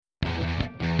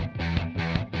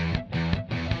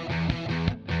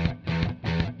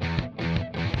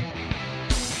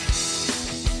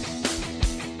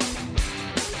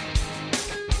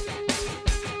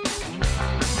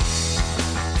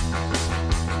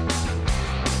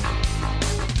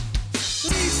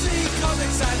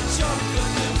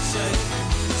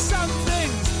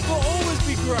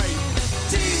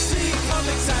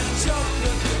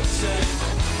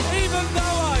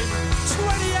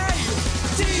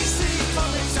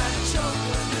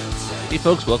Hey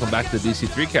folks, welcome back to the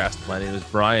DC3cast. My name is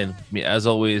Brian. With me, as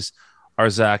always, are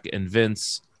Zach and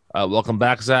Vince. Welcome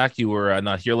back, Zach. You were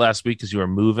not here last week because you were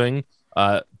moving.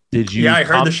 Did you? Yeah, I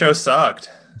heard the show sucked.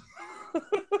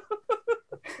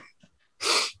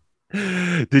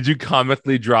 Did you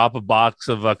comically drop a box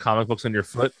of comic books on your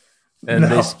foot and No.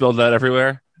 they spilled out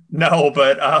everywhere? No,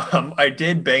 but I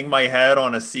did bang my head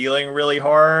on a ceiling really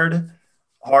hard,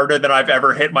 harder than I've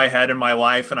ever hit my head in my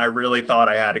life, and I really thought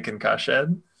I had a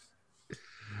concussion.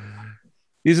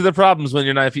 These are the problems when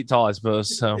you're 9 feet tall, I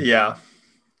suppose. So Yeah.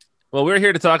 well, we're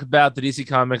here to talk about the DC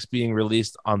Comics being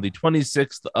released on the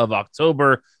 26th of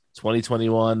October,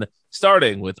 2021,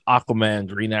 starting with Aquaman,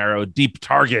 Green Arrow, Deep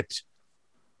Target,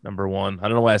 #1. I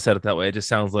don't know why I said it that way. It just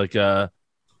sounds like a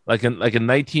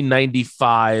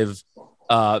 1995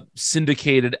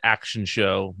 syndicated action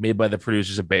show made by the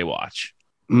producers of Baywatch.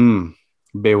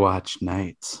 Baywatch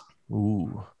Nights.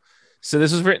 Ooh. So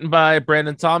this was written by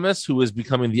Brandon Thomas, who is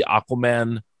becoming the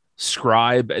Aquaman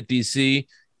scribe at DC,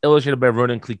 illustrated by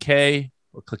Ronan Cliquet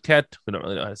or Cliquette. We don't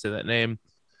really know how to say that name.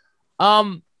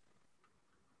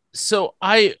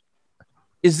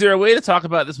 Is there a way to talk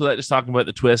about this without just talking about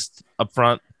the twist up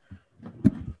front?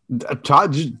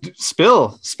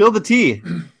 Spill the tea.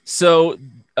 So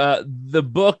the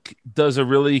book does a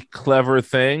really clever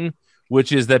thing,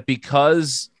 which is that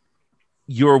because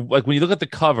you're like, when you look at the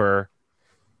cover,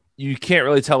 you can't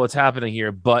really tell what's happening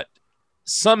here, but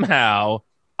somehow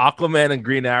Aquaman and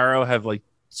Green Arrow have like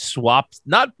swapped,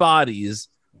 not bodies,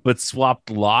 but swapped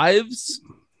lives.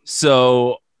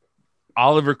 So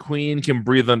Oliver Queen can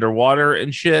breathe underwater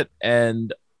and shit,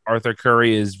 and Arthur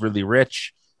Curry is really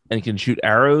rich and can shoot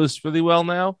arrows really well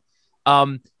now.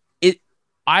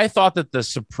 I thought that the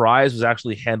surprise was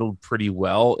actually handled pretty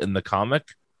well in the comic.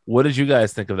 What did you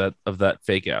guys think of that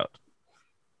fake out?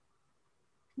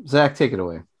 Zach, take it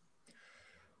away.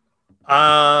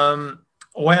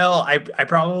 Well, I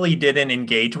probably didn't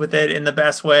engage with it in the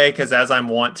best way because, as I'm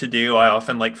wont to do, I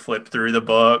often like flip through the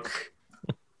book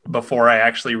before I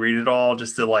actually read it all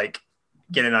just to like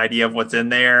get an idea of what's in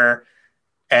there.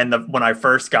 And when I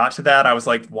first got to that, I was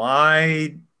like,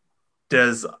 why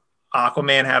does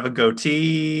Aquaman have a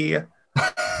goatee?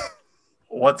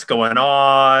 What's going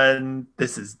on?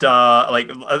 This is duh. Like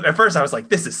at first I was like,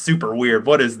 this is super weird.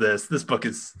 What is this? This book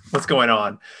is, what's going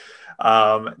on?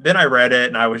 Then I read it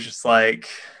and I was just like,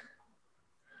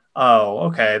 oh,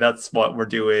 okay, that's what we're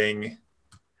doing.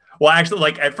 Well, actually,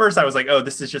 like at first I was like, oh,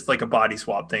 this is just like a body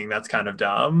swap thing. That's kind of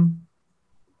dumb.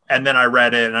 And then I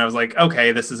read it and I was like,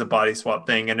 okay, this is a body swap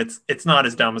thing. And it's not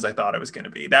as dumb as I thought it was going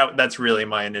to be. That's really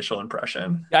my initial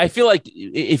impression. I feel like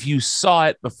if you saw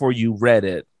it before you read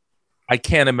it, I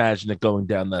can't imagine it going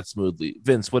down that smoothly.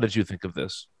 Vince, what did you think of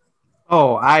this?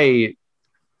 Oh, I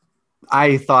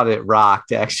thought it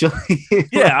rocked, actually.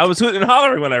 Yeah, I was hooting and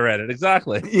hollering when I read it.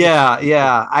 Exactly.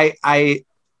 Yeah. I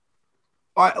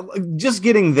just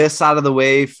getting this out of the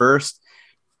way first.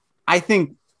 I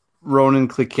think Ronan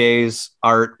Cliquet's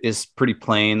art is pretty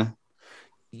plain.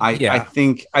 I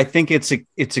think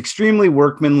it's extremely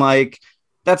workmanlike.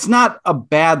 That's not a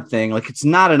bad thing. Like, it's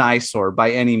not an eyesore by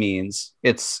any means.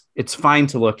 It's fine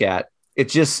to look at.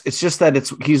 It's just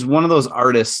that he's one of those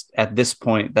artists at this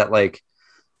point that like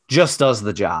just does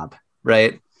the job,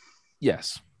 right?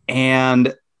 Yes.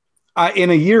 And in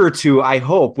a year or two, I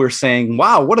hope we're saying,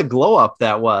 wow, what a glow up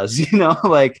that was. You know,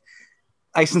 like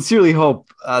I sincerely hope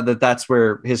that that's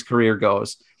where his career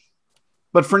goes.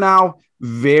 But for now,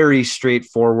 very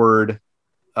straightforward,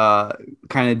 kind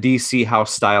of DC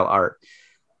house style art.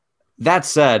 That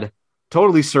said,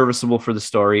 totally serviceable for the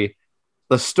story.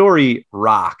 The story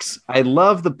rocks. I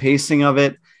love the pacing of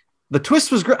it. The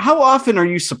twist was great. How often are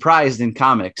you surprised in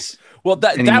comics? Well,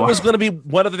 that was going to be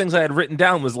one of the things I had written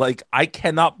down was like, I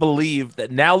cannot believe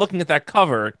that now looking at that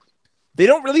cover, they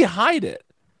don't really hide it.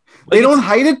 Like, they don't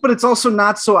hide it, but it's also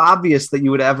not so obvious that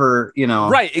you would ever, you know.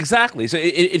 Right, exactly. So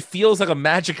it feels like a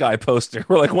Magic Eye poster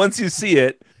where like once you see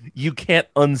it, you can't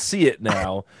unsee it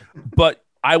now. But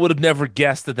I would have never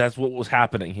guessed that that's what was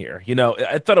happening here. You know,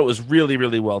 I thought it was really,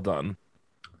 really well done.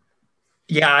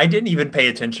 Yeah, I didn't even pay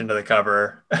attention to the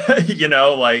cover. You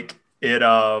know, like it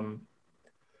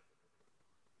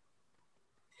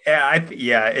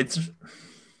it's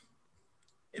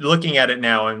looking at it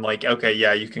now and like, okay,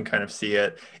 yeah, you can kind of see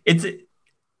it. It's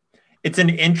an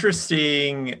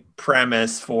interesting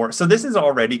premise so this is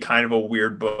already kind of a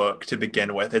weird book to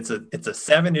begin with. It's a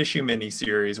 7-issue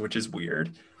miniseries, which is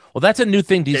weird. Well, that's a new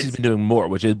thing DC's been doing more,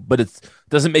 but it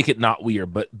doesn't make it not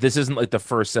weird. But this isn't like the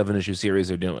first 7-issue series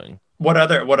they're doing. What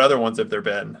other ones have there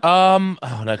been? Oh,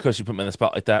 no, of course you put me in the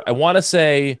spot like that. I want to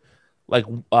say like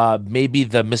maybe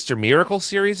the Mr. Miracle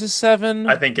series is 7.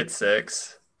 I think it's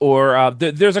 6. or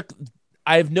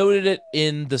I've noted it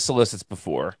in the solicits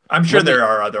before. I'm sure there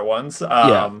are other ones.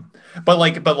 Yeah. But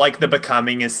like the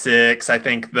Becoming is 6. I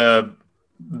think the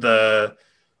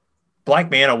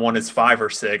Black Manta one is 5 or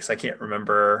 6. I can't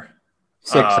remember.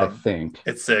 6, I think.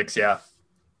 It's 6, yeah.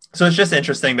 So it's just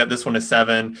interesting that this one is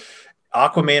 7.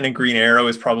 Aquaman and Green Arrow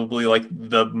is probably like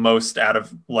the most out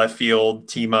of left field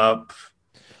team up.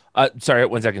 Sorry,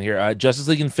 1 second here. Justice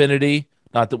League Infinity,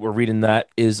 not that we're reading that,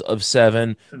 is of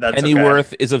 7. That's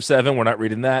Pennyworth is of 7. We're not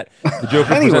reading that. The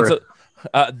Joker Pennyworth.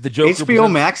 the Joker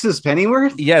HBO Max's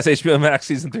Pennyworth? Yes, HBO Max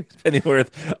season 3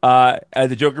 Pennyworth.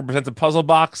 The Joker Presents a Puzzle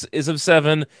Box is of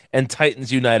 7, and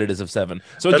Titans United is of 7.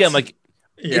 So again, like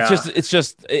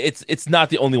it's not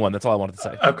the only one. That's all I wanted to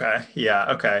say. Okay.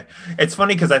 Yeah. Okay. It's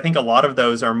funny because I think a lot of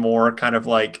those are more kind of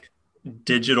like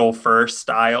digital first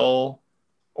style,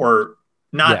 or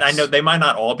not. Yes. I know they might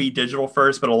not all be digital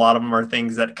first, but a lot of them are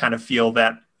things that kind of feel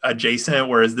that adjacent.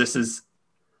 Whereas this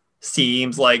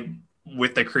seems like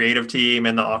with the creative team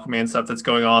and the Aquaman stuff that's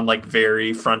going on, like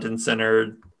very front and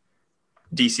center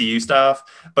DCU stuff.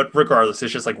 But regardless,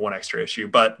 it's just like one extra issue.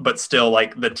 But still,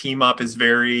 like the team up is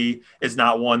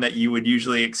not one that you would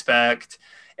usually expect.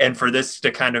 And for this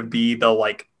to kind of be the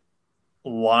like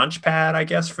launch pad, I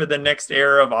guess, for the next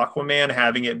era of Aquaman,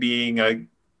 having it being a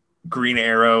Green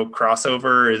Arrow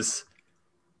crossover is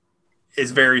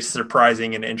very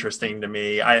surprising and interesting to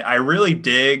me. I really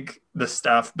dig the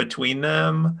stuff between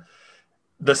them.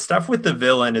 The stuff with the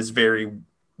villain is very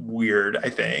weird, I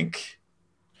think.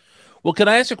 Well, can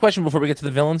I ask a question before we get to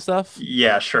the villain stuff?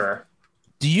 Yeah, sure.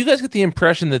 Do you guys get the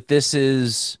impression that this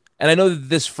is, and I know that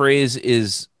this phrase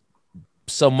is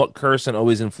somewhat cursed and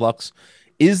always in flux,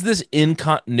 is this in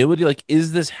continuity? Like,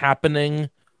 is this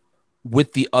happening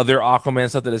with the other Aquaman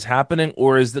stuff that is happening?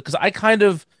 Or is it, because I kind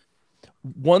of,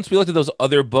 once we looked at those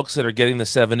other books that are getting the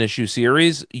 7-issue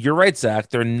series, you're right, Zach,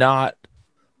 they're not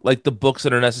like the books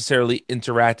that are necessarily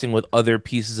interacting with other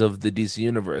pieces of the DC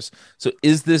universe. So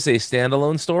is this a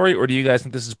standalone story, or do you guys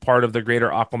think this is part of the greater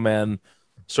Aquaman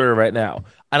story right now?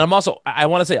 And I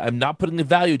want to say, I'm not putting a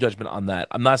value judgment on that.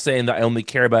 I'm not saying that I only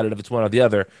care about it if it's one or the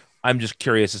other. I'm just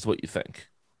curious as to what you think.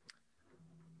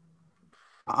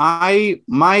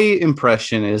 My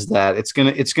impression is that it's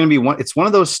gonna be one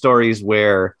of those stories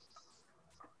where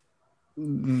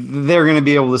they're gonna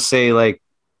be able to say like,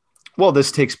 well,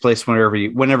 this takes place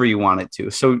whenever you want it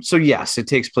to. So yes, it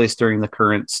takes place during the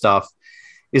current stuff.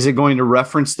 Is it going to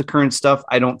reference the current stuff?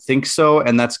 I don't think so.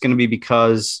 And that's going to be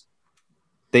because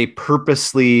they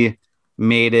purposely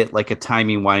made it like a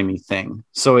timey-wimey thing.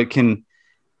 So it can,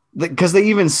 because they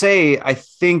even say, I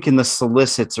think in the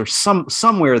solicits or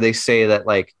somewhere they say that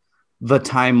like the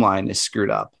timeline is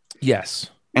screwed up. Yes.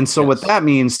 And so what that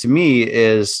means to me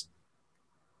is,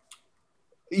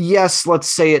 yes, let's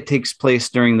say it takes place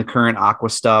during the current Aqua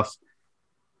stuff,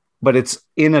 but it's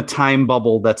in a time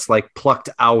bubble that's like plucked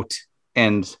out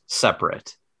and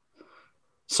separate.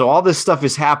 So all this stuff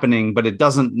is happening, but it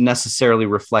doesn't necessarily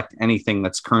reflect anything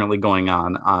that's currently going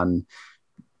on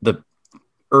the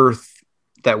Earth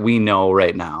that we know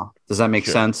right now. Does that make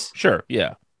sense? Sure.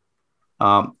 Yeah.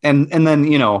 And then,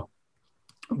 you know,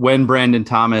 when Brandon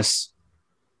Thomas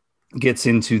gets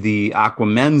into the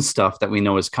Aquaman stuff that we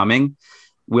know is coming,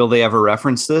 will they ever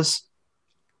reference this?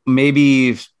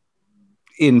 Maybe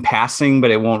in passing,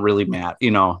 but it won't really matter.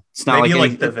 You know, it's not maybe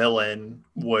like the villain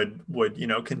would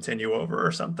continue over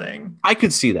or something. I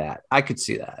could see that.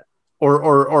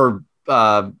 Or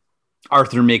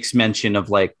Arthur makes mention of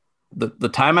like the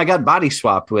time I got body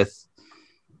swapped with,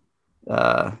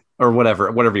 or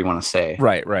whatever you want to say.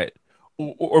 Right.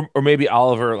 Or maybe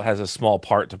Oliver has a small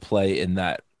part to play in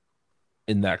that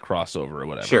crossover or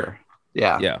whatever. Sure.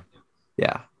 Yeah.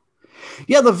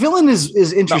 The villain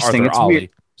is interesting. It's Ollie. weird.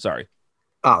 Sorry.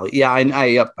 Ollie. Yeah, I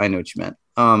know what you meant.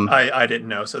 I didn't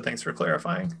know, so thanks for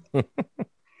clarifying.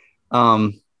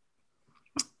 The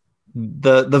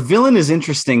villain is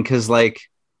interesting because like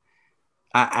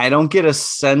I don't get a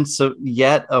sense of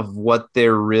what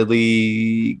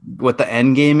the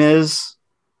end game is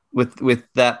with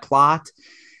that plot,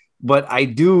 but I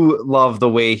do love the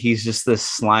way he's just this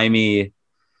slimy.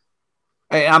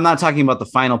 I'm not talking about the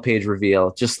final page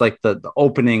reveal, just like the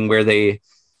opening where they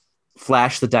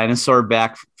flash the dinosaur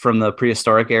back from the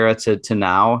prehistoric era to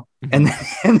now. And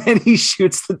then he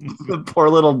shoots the poor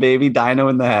little baby dino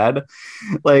in the head.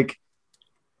 Like,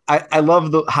 I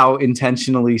love how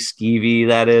intentionally skeevy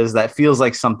that is. That feels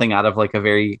like something out of like a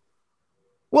very,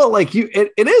 well, like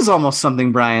it is almost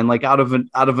something, Brian, like out of a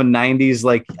 90s,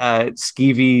 like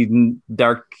skeevy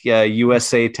dark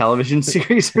USA television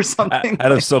series or something.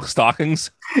 Out of Silk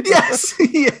Stockings. Yes.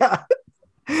 Yeah.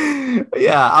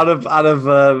 Yeah, out of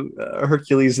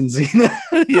Hercules and Xena.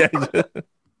 Yeah.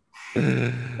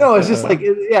 No, it's just like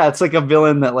it's like a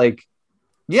villain that like,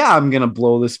 yeah, I'm gonna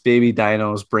blow this baby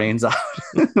dino's brains out.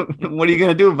 What are you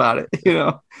gonna do about it? You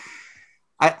know,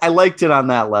 I liked it on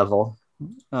that level.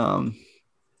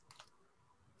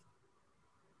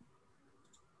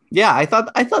 Yeah, I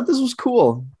thought this was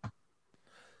cool.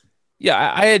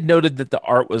 Yeah, I had noted that the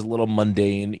art was a little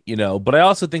mundane, but I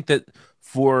also think that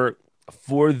for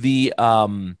the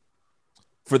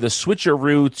for the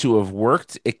switcheroo to have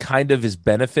worked, it kind of is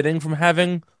benefiting from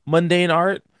having mundane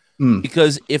art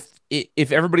because if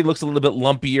everybody looks a little bit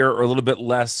lumpier or a little bit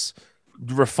less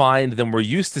refined than we're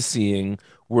used to seeing,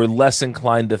 we're less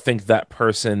inclined to think that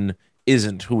person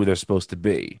isn't who they're supposed to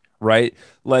be, right?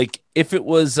 Like if it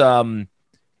was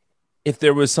if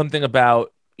there was something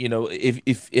about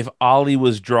if Ollie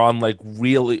was drawn like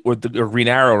really, or Green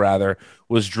Arrow rather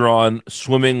was drawn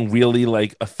swimming really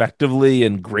like effectively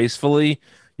and gracefully,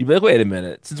 you'd be like, wait a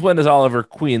minute, since when is Oliver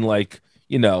Queen like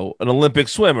an Olympic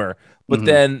swimmer? But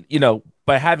then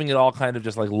by having it all kind of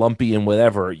just like lumpy and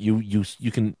whatever, you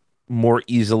can more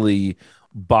easily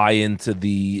buy into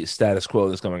the status quo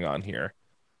that's going on here.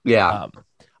 Yeah,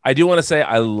 I do want to say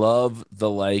I love the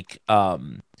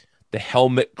the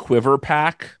helmet quiver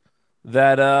pack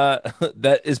that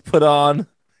that is put on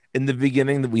in the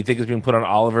beginning that we think is being put on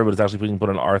Oliver, but it's actually being put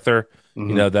on Arthur.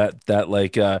 That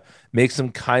like makes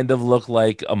him kind of look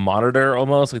like a monitor,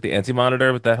 almost like the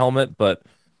anti-monitor with that helmet. But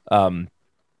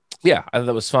yeah, I thought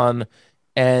that was fun,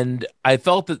 and I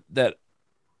felt that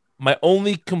my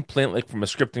only complaint, like from a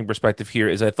scripting perspective here,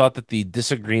 is I thought that the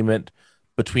disagreement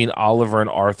between Oliver and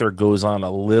Arthur goes on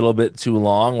a little bit too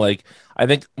long. Like I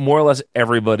think more or less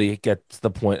everybody gets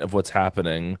the point of what's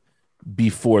happening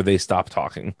before they stop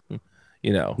talking,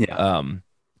 Yeah.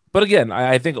 But again,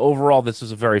 I think overall this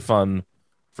was a very fun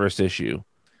first issue.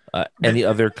 Any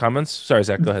other comments? Sorry,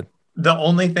 Zach, go ahead. The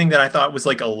only thing that I thought was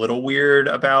like a little weird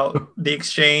about the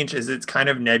exchange is it's kind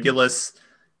of nebulous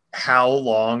how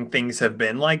long things have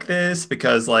been like this,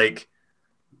 because like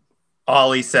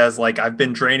Ollie says like, I've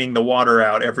been draining the water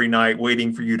out every night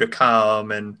waiting for you to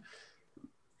come, and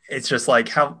it's just like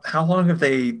how long have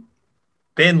they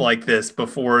been like this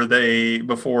before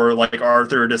like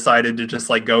Arthur decided to just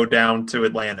like go down to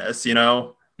Atlantis, which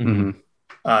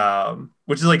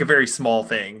is like a very small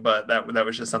thing, but that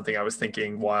was just something I was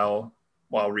thinking while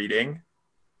reading.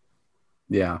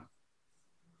 Yeah.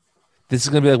 This is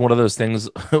gonna be like one of those things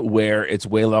where it's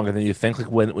way longer than you think.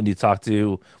 Like when you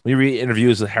read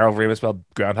interviews with Harold Ramis about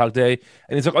Groundhog Day,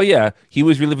 and it's like, oh yeah, he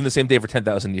was reliving the same day for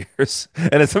 10,000 years,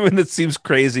 and it's something that seems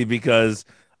crazy because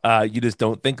you just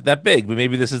don't think that big. But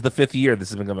maybe this is the 5th year this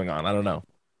has been going on. I don't know,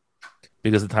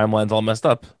 because the timeline's all messed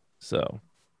up. So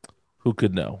who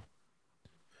could know?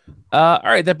 All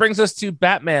right, that brings us to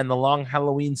Batman: The Long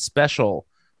Halloween Special,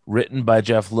 written by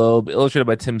Jeff Loeb, illustrated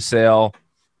by Tim Sale.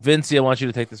 Vince, I want you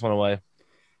to take this one away.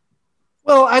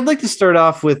 Well, I'd like to start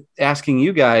off with asking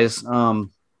you guys,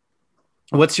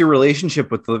 what's your relationship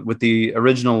with the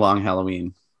original Long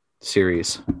Halloween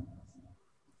series?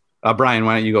 Brian,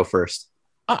 why don't you go first?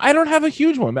 I don't have a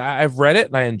huge one. I've read it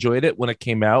and I enjoyed it when it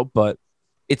came out, but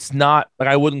it's not like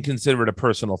I wouldn't consider it a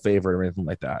personal favorite or anything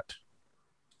like that.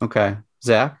 Okay,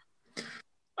 Zach?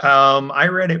 I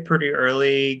read it pretty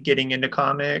early getting into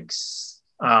comics.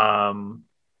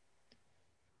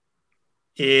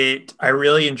 I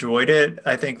really enjoyed it.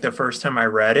 I think the first time I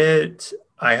read it,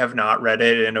 I have not read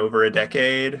it in over a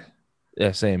decade.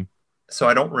 Yeah, same. So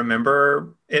I don't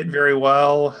remember it very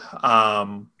well.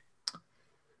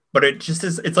 But it just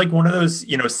is, it's like one of those,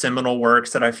 seminal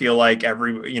works that I feel like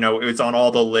it's on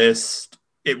all the list.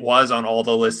 It was on all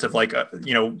the list of like,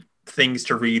 things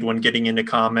to read when getting into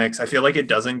comics. I feel like it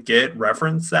doesn't get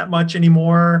referenced that much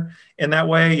anymore in that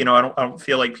way. I don't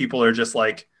feel like people are just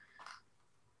like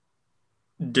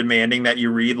demanding that you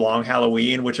read Long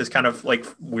Halloween, which is kind of like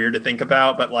weird to think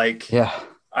about, but like, yeah,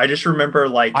 I just remember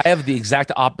like I have the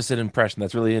exact opposite impression.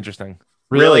 That's really interesting.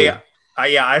 Really?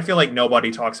 I feel like nobody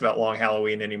talks about Long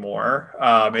Halloween anymore.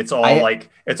 It's all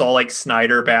like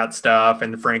Snyder Bat stuff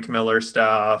and Frank Miller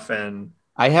stuff, and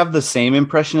I have the same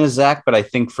impression as Zach, but I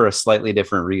think for a slightly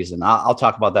different reason. I'll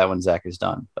talk about that when Zach is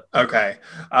done. Okay.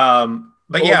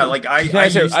 But yeah, like I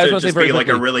used to just be like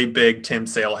a really big Tim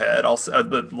Sale head.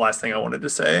 The last thing I wanted to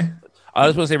say. I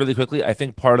just want to say really quickly, I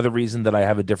think part of the reason that I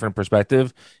have a different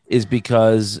perspective is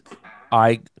because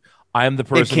I'm the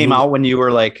person. It came out when you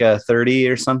were like 30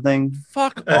 or something.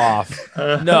 Fuck off.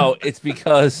 No, it's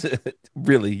because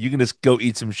really, you can just go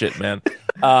eat some shit, man.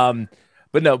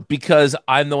 But no, because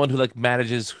I'm the one who like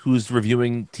manages who's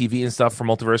reviewing TV and stuff for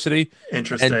Multiversity.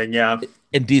 Interesting. Yeah.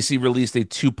 And DC released a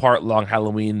 2-part Long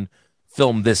Halloween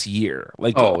film this year.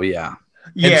 Like, Oh yeah.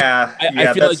 Yeah. I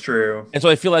Yeah, feel that's like, true. and so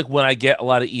I feel like when I get a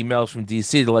lot of emails from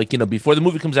DC, they're like, before the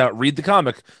movie comes out, read the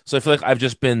comic. So I feel like I've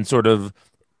just been sort of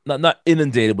not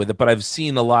inundated with it, but I've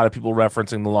seen a lot of people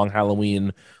referencing the Long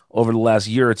Halloween over the last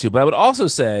year or two. But I would also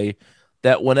say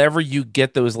that whenever you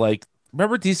get those, like,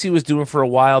 remember DC was doing for a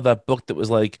while that book that was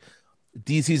like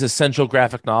DC's essential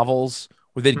graphic novels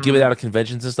where they'd give it out at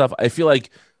conventions and stuff. I feel like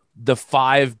the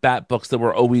 5 Bat books that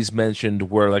were always mentioned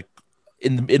were like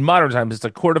in modern times, it's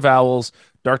like Court of Owls,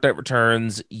 Dark Knight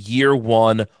Returns, Year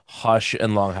One, Hush,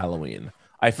 and Long Halloween.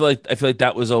 I feel like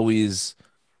that was always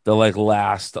the like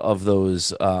last of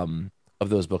those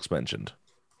books mentioned.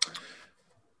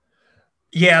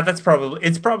 Yeah,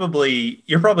 you're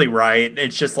probably right.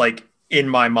 It's just like in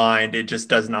my mind, it just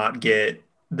does not get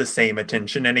the same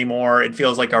attention anymore. It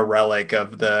feels like a relic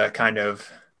of the kind of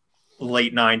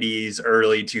late 90s,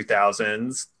 early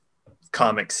 2000s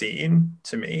comic scene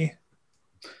to me.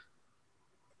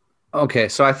 Okay,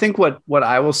 so I think what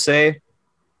I will say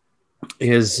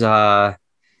is it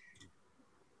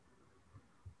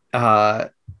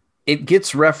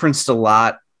gets referenced a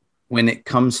lot when it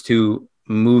comes to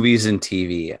movies and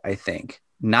TV, I think.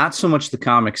 Not so much the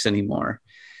comics anymore.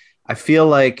 I feel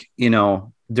like,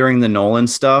 during the Nolan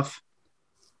stuff,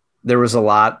 there was a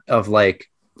lot of like,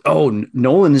 oh,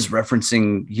 Nolan is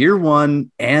referencing Year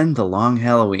One and The Long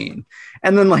Halloween.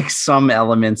 And then like some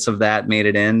elements of that made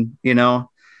it in, And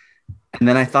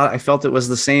then I felt it was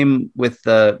the same with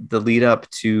the lead up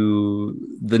to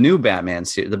the new Batman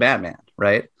series, the Batman,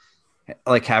 right?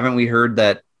 Like, haven't we heard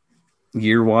that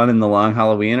Year One and The Long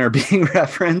Halloween are being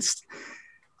referenced?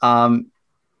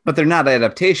 But they're not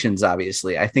adaptations,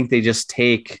 obviously. I think they just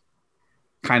take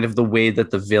kind of the way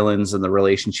that the villains and the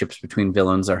relationships between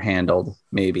villains are handled,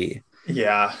 maybe.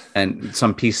 Yeah. And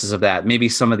some pieces of that, maybe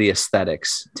some of the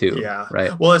aesthetics too. Yeah.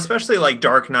 Right. Well, especially like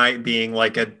Dark Knight being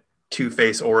like a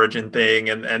Two-Face origin thing.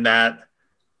 And that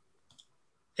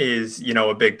is,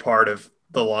 a big part of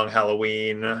the Long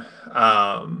Halloween.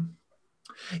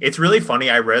 It's really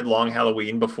funny. I read Long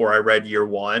Halloween before I read Year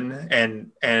One.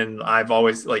 And I've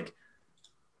always like,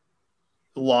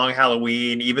 Long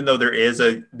Halloween, even though there is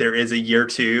a Year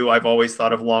Two, I've always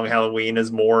thought of Long Halloween as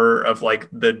more of like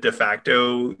the de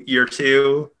facto Year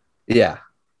Two. Yeah.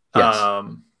 Yes.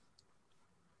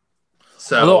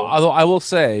 So although I will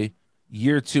say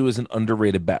Year Two is an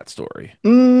underrated Bat story.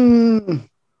 Okay.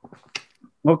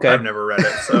 I've never read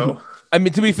it, so I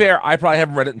mean, to be fair, I probably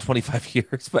haven't read it in 25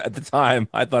 years, but at the time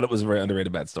I thought it was a very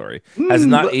underrated Bat story. Has it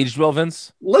not aged well,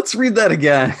 Vince? Let's read that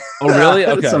again. Oh, really?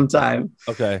 Okay. Sometime.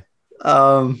 Okay.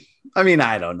 I mean,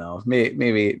 I don't know.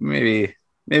 Maybe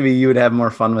you would have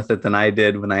more fun with it than I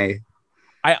did when I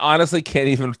honestly can't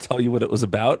even tell you what it was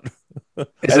about. I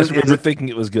just remember thinking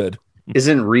it was good.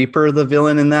 Isn't Reaper the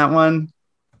villain in that one?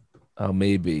 Oh,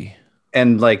 maybe.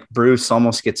 And like Bruce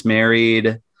almost gets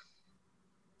married,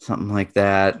 something like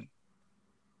that.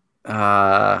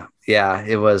 Yeah,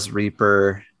 it was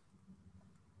Reaper.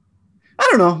 I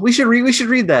don't know. We should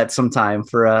read that sometime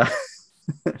for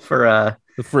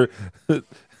just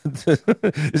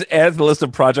add to the list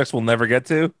of projects we'll never get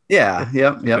to. Yeah.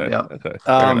 Yep.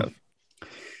 Okay.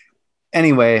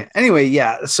 Anyway,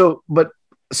 yeah. So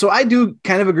I do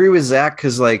kind of agree with Zach,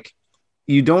 because like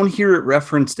you don't hear it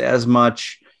referenced as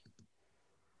much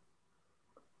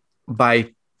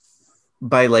by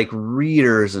like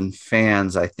readers and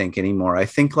fans, I think, anymore. I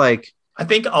think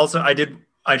also I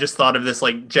just thought of this,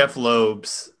 like Jeff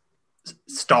Loeb's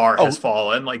star has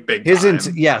fallen like big time. His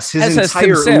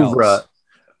entire oeuvre.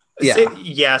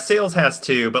 Yeah, Sales has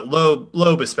too, but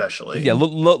Loeb especially. Yeah,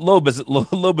 Loeb is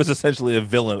essentially a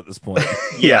villain at this point.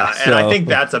 Yeah, and I think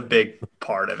that's a big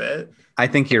part of it. I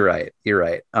think you're right.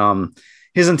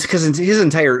 His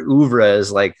entire oeuvre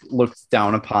is like looked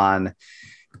down upon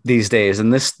these days,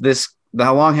 and the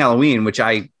Long Halloween, which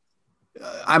I'm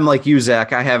like you,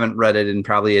 Zach. I haven't read it in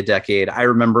probably a decade. I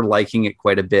remember liking it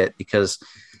quite a bit because,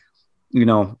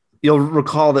 you'll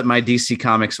recall that my DC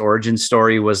Comics origin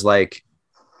story was like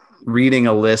reading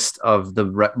a list of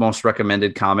the most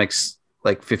recommended comics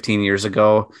like 15 years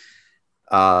ago,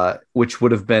 which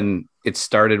would have been, it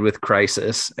started with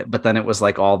Crisis, but then it was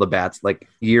like all the Bats, like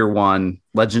Year One,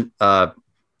 Legend, the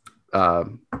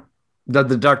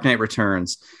Dark Knight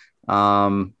Returns,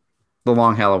 the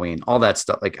Long Halloween, all that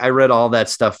stuff. Like I read all that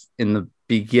stuff in the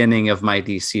beginning of my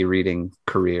DC reading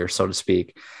career, so to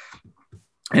speak,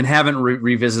 and haven't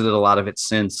revisited a lot of it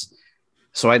since.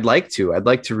 So I'd like to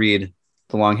read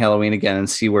the Long Halloween again and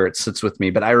see where it sits with me.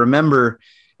 But I remember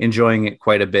enjoying it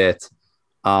quite a bit.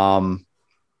 The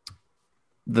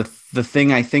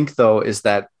thing I think though is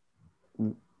that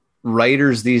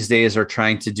writers these days are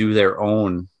trying to do their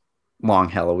own Long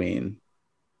Halloween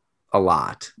a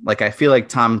lot. Like I feel like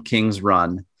Tom King's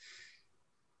run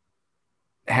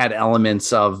had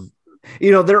elements of,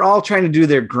 they're all trying to do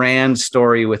their grand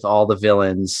story with all the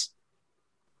villains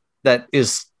that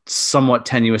is somewhat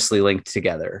tenuously linked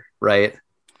together, right?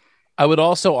 I would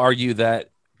also argue that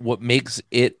what makes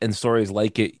it and stories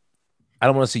like it, I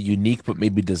don't want to say unique, but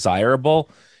maybe desirable,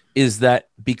 is that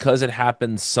because it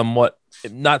happens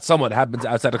happens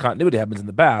outside of continuity, happens in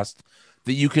the past,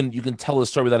 that you can tell a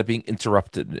story without it being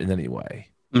interrupted in any way.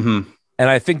 Mm-hmm. And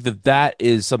I think that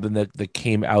is something that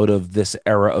came out of this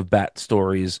era of Bat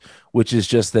stories, which is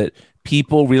just that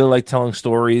people really like telling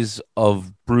stories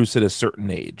of Bruce at a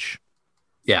certain age.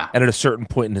 Yeah. And at a certain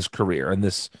point in his career. And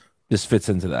this fits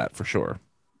into that for sure.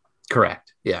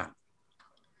 Correct. Yeah.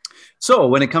 So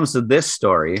when it comes to this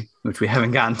story, which we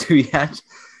haven't gotten to yet,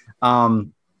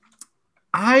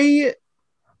 I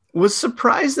was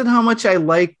surprised at how much I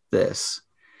liked this,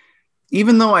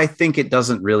 even though I think it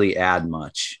doesn't really add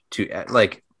much to,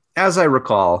 like, as I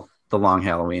recall, The Long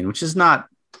Halloween, which is not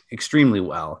extremely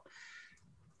well.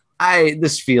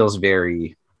 This feels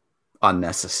very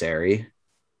unnecessary,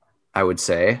 I would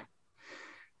say.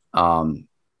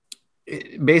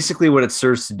 Basically what it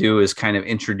serves to do is kind of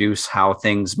introduce how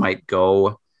things might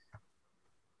go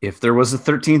if there was a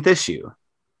 13th issue,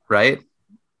 right?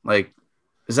 Like,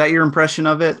 is that your impression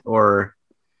of it, or?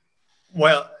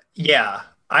 Well, yeah,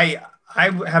 I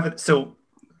haven't. So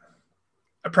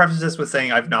I preface this with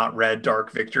saying I've not read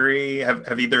Dark Victory.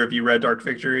 Have either of you read Dark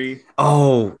Victory?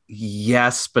 Oh,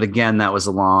 yes. But again, that was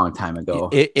a long time ago.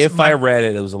 If I read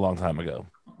it, it was a long time ago.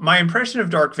 My impression of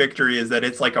Dark Victory is that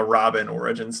it's like a Robin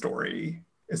origin story.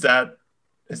 Is that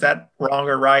wrong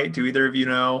or right? Do either of you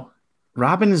know?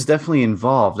 Robin is definitely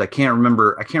involved. I can't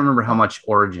remember how much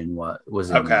origin was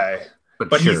in okay. It,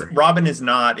 but sure. Robin is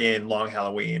not in Long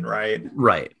Halloween, right?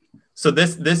 Right. So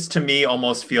this to me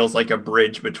almost feels like a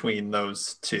bridge between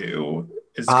those two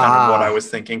is kind of what I was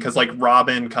thinking. Because like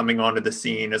Robin coming onto the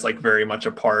scene is like very much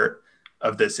a part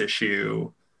of this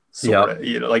issue. Sort of,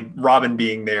 like Robin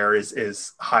being there is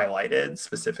highlighted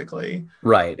specifically.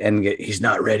 Right. And he's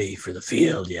not ready for the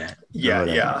field yet. Yeah.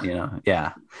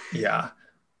 Yeah.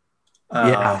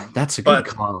 That's a good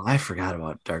call. I forgot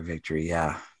about Dark Victory.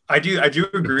 Yeah. I do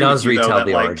agree. It does with you, retell though,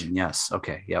 the that, origin. Yes.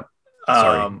 Okay. Yep.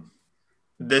 Sorry.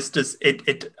 This does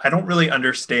it. I don't really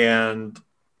understand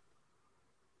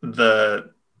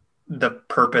the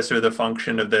purpose or the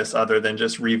function of this other than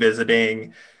just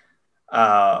revisiting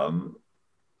Long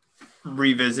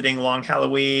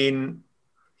Halloween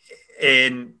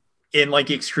in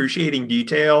like excruciating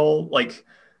detail. Like,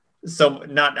 so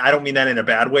I don't mean that in a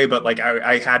bad way, but like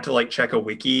I had to like check a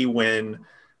wiki when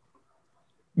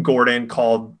Gordon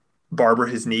called Barbara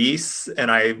his niece, and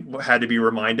I had to be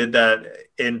reminded that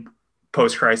in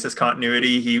post-crisis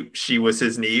continuity she was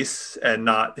his niece and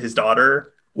not his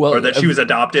daughter, or that she was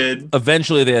adopted.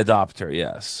 Eventually they adopt her.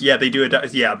 Yes. Yeah, they do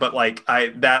adopt. Yeah, but like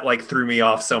that like threw me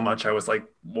off so much. I was like,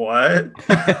 what?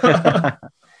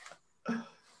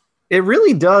 It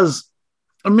really does.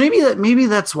 Maybe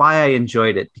that's why I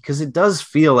enjoyed it, because it does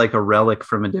feel like a relic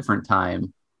from a different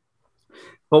time,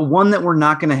 but one that we're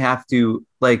not going to have to,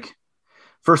 like,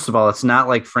 first of all, it's not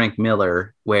like Frank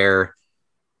Miller where,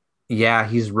 yeah,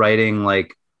 he's writing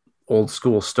like old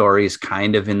school stories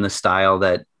kind of in the style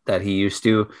that he used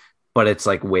to, but it's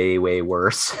like way, way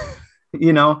worse.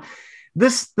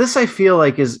 This I feel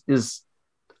like is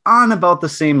on about the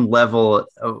same level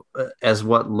as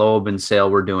what Loeb and Sale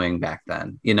were doing back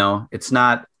then. It's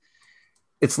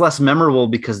less memorable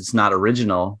because it's not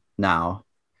original now,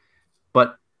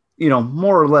 but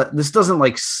more or less, this doesn't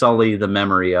like sully the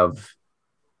memory of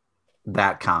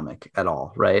that comic at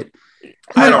all, right?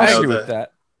 I agree with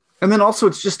that. And then also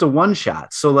it's just a one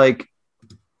shot, so like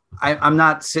I'm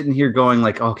not sitting here going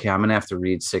like, okay, I'm gonna have to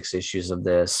read 6 issues of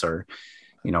this, or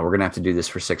we're gonna have to do this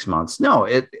for 6 months. No,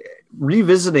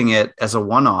 revisiting it as a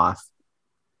one-off,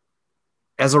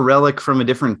 as a relic from a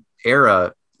different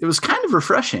era, it was kind of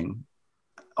refreshing,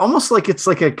 almost like it's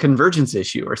like a Convergence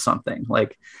issue or something.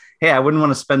 Like, hey, I wouldn't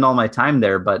want to spend all my time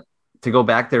there, but to go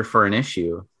back there for an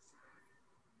issue,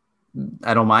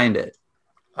 I don't mind it.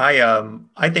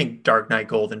 I think Dark Knight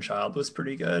Golden Child was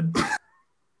pretty good.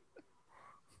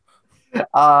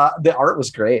 The art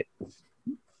was great.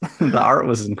 The art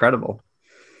was incredible.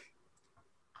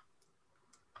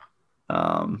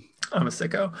 I'm a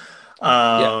sicko.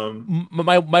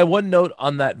 My one note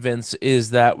on that, Vince, is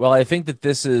that while I think that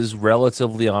this is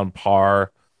relatively on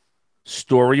par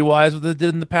story-wise with what it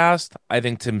did in the past, I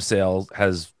think Tim Sale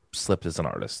has slipped as an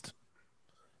artist.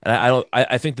 And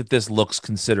I think that this looks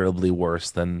considerably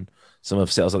worse than some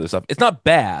of Sale's other stuff. It's not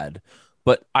bad,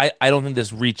 but I don't think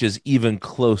this reaches even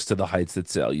close to the heights that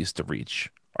Sale used to reach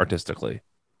artistically.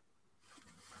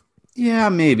 Yeah,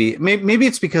 maybe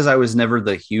it's because I was never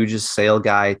the hugest Sale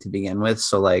guy to begin with.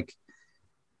 So like,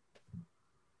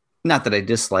 not that I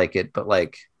dislike it, but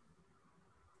like,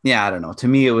 yeah, I don't know. To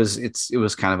me, it was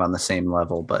kind of on the same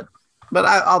level, but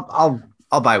I'll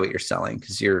buy what you're selling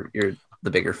because you're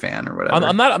the bigger fan or whatever.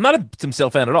 I'm not a Tim Sale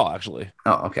fan at all, actually.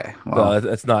 Oh, okay. Well,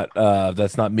 that's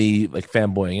not me like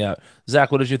fanboying out.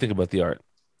 Zach, what did you think about the art?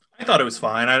 I thought it was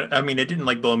fine. I mean, it didn't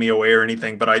like blow me away or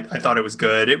anything, but I thought it was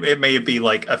good. It may be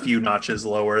like a few notches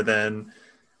lower than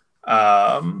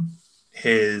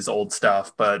his old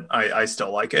stuff, but I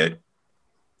still like it.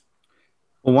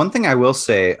 Well, one thing I will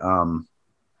say,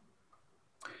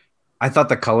 I thought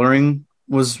the coloring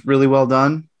was really well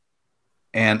done,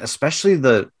 and especially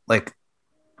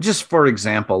just for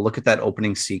example, look at that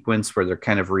opening sequence where they're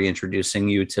kind of reintroducing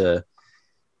you to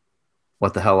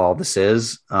what the hell all this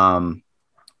is.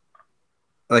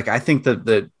 Like, I think that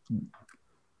the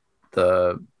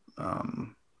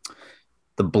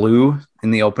blue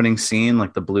in the opening scene,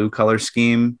 like the blue color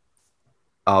scheme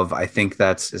of, I think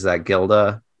is that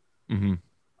Gilda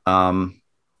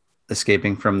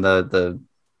escaping from the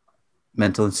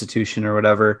mental institution or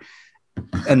whatever.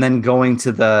 And then going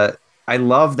to I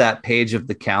love that page of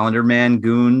the Calendar Man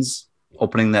goons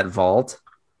opening that vault.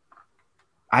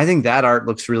 I think that art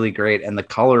looks really great. And the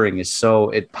coloring is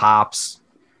it pops.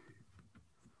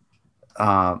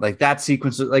 Like that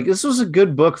sequence, like this was a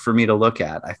good book for me to look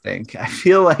at. I think I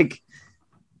feel like,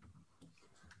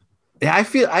 yeah,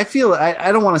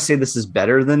 I don't want to say this is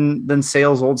better than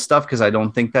Sale's old stuff, because I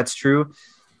don't think that's true,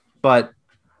 but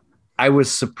I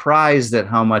was surprised at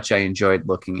how much I enjoyed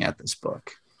looking at this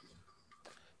book.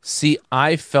 See,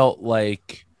 I felt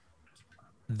like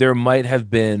there might have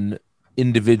been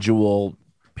individual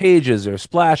pages or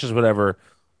splashes, whatever,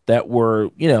 that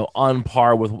were, on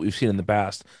par with what we've seen in the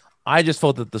past. I just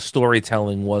felt that the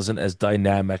storytelling wasn't as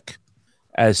dynamic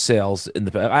as Sale's in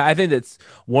the past. I think that's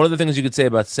one of the things you could say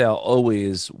about Sale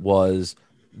always was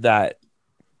that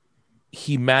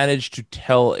he managed to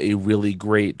tell a really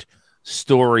great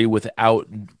story without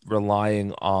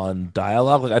relying on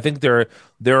dialogue. Like, I think there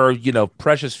are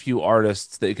precious few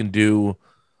artists that can do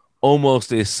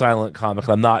almost a silent comic.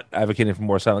 I'm not advocating for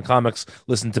more silent comics.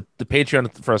 Listen to the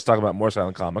Patreon for us to talk about more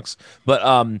silent comics. But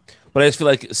I just feel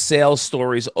like Sale's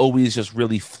stories always just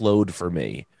really flowed for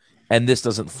me, and this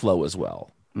doesn't flow as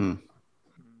well.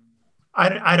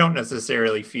 I don't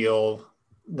necessarily feel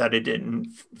that it didn't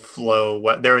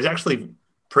flow. There was actually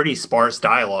pretty sparse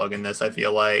dialogue in this, I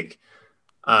feel like,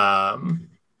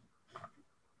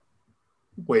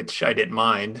 which I didn't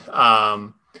mind.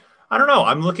 I don't know.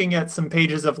 I'm looking at some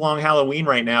pages of Long Halloween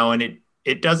right now, and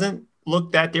it doesn't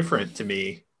look that different to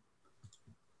me.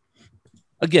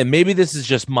 Again, maybe this is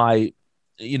just my,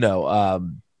 not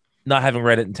having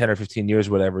read it in 10 or 15 years,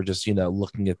 whatever, just,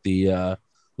 looking at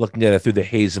it through the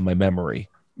haze of my memory.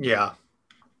 Yeah.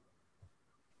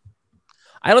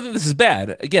 I don't think this is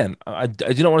bad. Again, I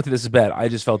do not want to think this is bad. I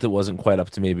just felt it wasn't quite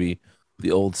up to maybe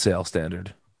the old Sale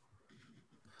standard.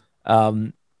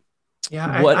 Yeah,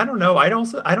 I don't know. I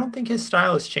don't think his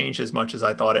style has changed as much as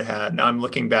I thought it had. Now I'm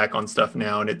looking back on stuff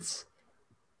now, and it's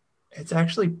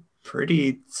actually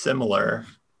pretty similar.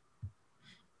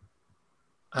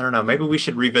 I don't know. Maybe we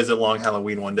should revisit Long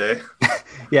Halloween one day.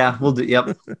 Yeah, we'll do.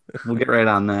 Yep, we'll get right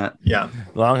on that. Yeah,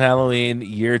 Long Halloween,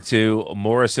 year 2,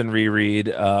 Morrison reread,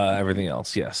 everything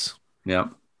else. Yes.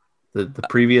 Yep. The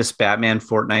previous Batman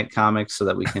Fortnite comics, so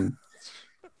that we can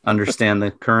understand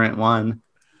the current one.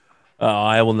 Oh,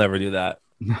 I will never do that.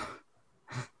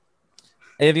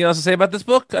 Anything else to say about this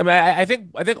book? I mean, I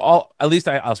think all, at least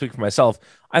I'll speak for myself.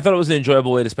 I thought it was an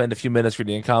enjoyable way to spend a few minutes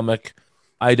reading a comic.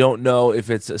 I don't know if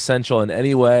it's essential in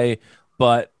any way,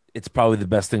 but it's probably the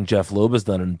best thing Jeff Loeb has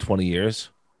done in 20 years.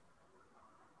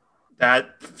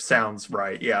 That sounds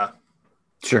right. Yeah.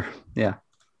 Sure. Yeah.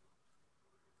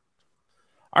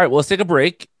 All right, well, let's take a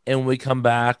break. And when we come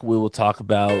back, we will talk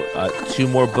about 2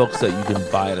 more books that you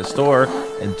can buy at a store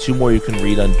and 2 more you can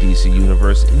read on DC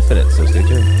Universe Infinite. So stay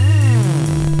tuned.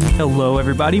 Hello,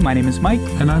 everybody. My name is Mike.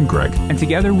 And I'm Greg. And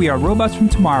together we are Robots from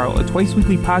Tomorrow, a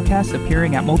twice-weekly podcast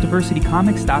appearing at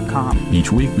multiversitycomics.com.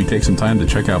 Each week, we take some time to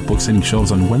check out books hitting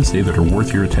shelves on Wednesday that are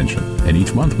worth your attention. And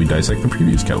each month, we dissect the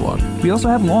previous catalog. We also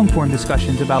have long-form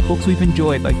discussions about books we've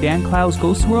enjoyed, like Dan Clow's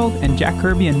Ghost World and Jack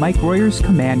Kirby and Mike Royer's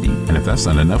Commanding. And if that's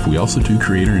not enough, we also do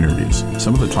creator interviews.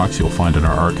 Some of the talks you'll find in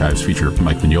our archives feature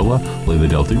Mike Mignola, Leila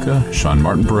Del Duca, Sean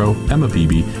Martinborough, Emma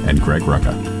Beebe, and Greg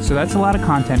Rucka. So that's a lot of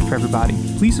content for everybody.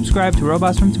 Please subscribe to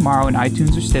Robots from Tomorrow in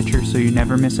iTunes or Stitcher so you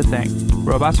never miss a thing.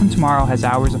 Robots from Tomorrow has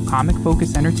hours of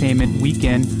comic-focused entertainment week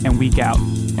in and week out.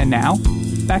 And now,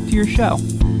 back to your show.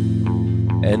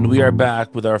 And we are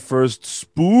back with our first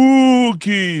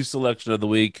spooky selection of the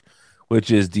week, which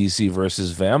is DC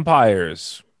versus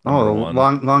Vampires. Oh,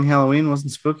 long Halloween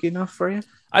wasn't spooky enough for you?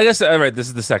 I guess right. This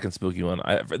is the second spooky one.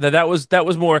 That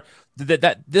was more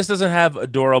that this doesn't have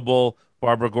adorable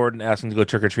Barbara Gordon asking to go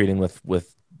trick or treating with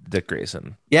Dick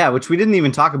Grayson. Yeah, which we didn't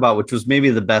even talk about, which was maybe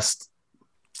the best.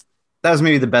 That was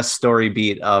maybe the best story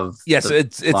beat of. Yes,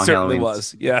 it certainly Halloween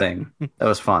was. Yeah, thing. That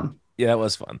was fun. Yeah, it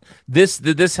was fun.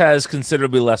 This has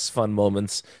considerably less fun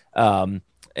moments, and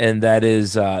that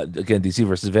is again DC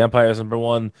versus Vampires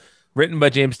 #1, written by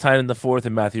James Tynion IV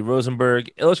and Matthew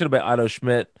Rosenberg, illustrated by Otto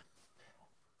Schmidt.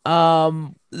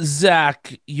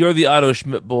 Zach, you're the Otto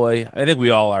Schmidt boy. I think we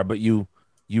all are, but you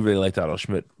really liked Otto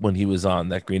Schmidt when he was on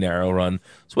that Green Arrow run.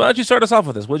 So why don't you start us off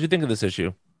with this? What did you think of this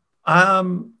issue? I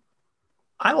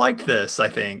liked this. I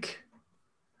think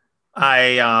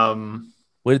way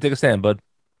to take a stand, bud.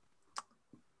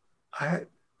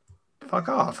 Fuck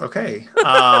off. Okay.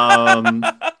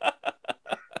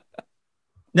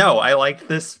 No, I liked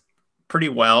this pretty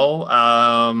well.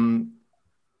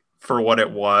 For what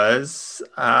it was.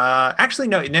 Actually,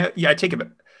 no. Yeah, I take it back.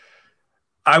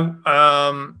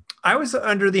 I was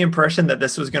under the impression that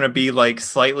this was going to be like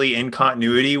slightly in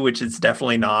continuity, which it's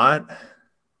definitely not.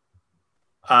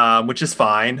 Which is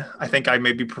fine. I think I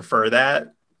maybe prefer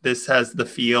that. This has the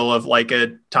feel of like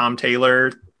a Tom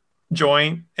Taylor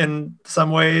joint in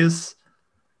some ways.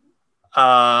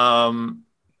 I'm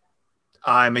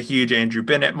a huge Andrew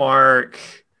Bennett mark.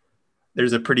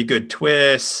 There's a pretty good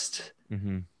twist.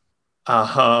 Mm-hmm.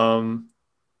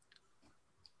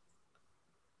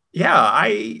 Yeah,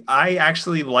 I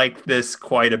actually like this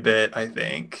quite a bit, I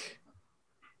think.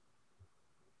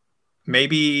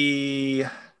 Maybe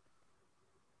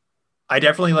I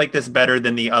definitely like this better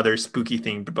than the other spooky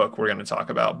themed book we're going to talk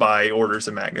about by orders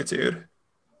of magnitude.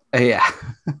 Yeah.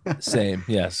 Same,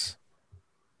 yes.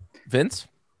 Vince?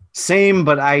 Same,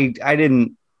 but I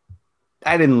didn't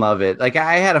love it. Like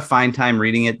I had a fine time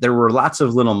reading it. There were lots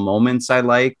of little moments I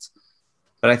liked,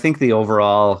 but I think the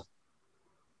overall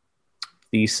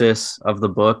thesis of the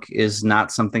book is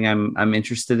not something I'm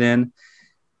interested in.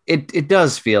 It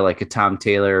does feel like a Tom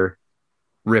Taylor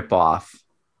ripoff.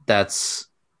 That's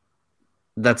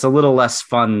a little less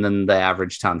fun than the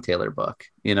average Tom Taylor book,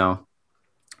 you know.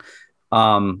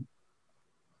 The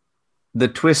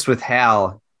twist with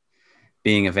Hal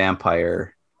being a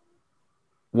vampire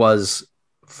was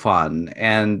fun,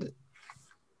 and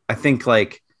I think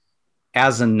like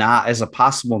as a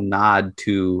possible nod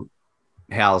to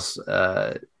Hal's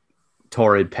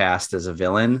torrid past as a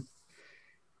villain,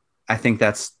 I think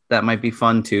that might be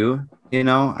fun too. You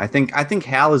know, I think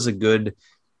Hal is a good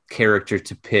character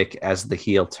to pick as the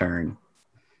heel turn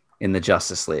in the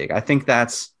Justice League. I think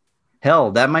that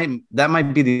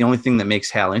might be the only thing that makes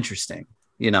Hal interesting,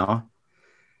 you know.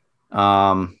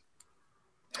 Hal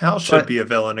should be a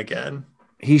villain again.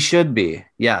 He should be.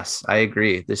 Yes, I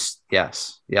agree.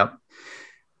 Yep.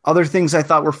 Other things I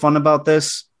thought were fun about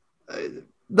this,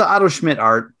 the Otto Schmidt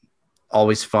art,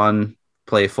 always fun,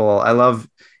 playful.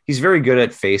 He's very good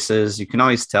at faces. You can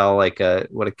always tell like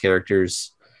what a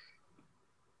character's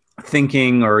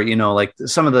thinking, or, you know, like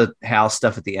some of the Hal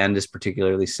stuff at the end is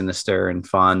particularly sinister and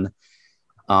fun.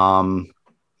 Hal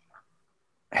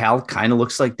kind of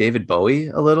looks like David Bowie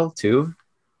a little too,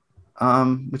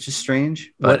 which is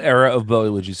strange. But, what era of Bowie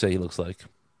would you say he looks like?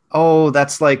 Oh,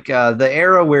 that's like the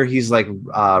era where he's like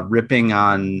ripping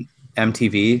on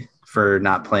MTV for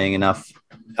not playing enough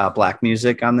black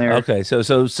music on there. Okay,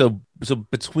 so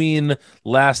between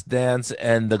Last Dance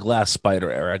and the Glass Spider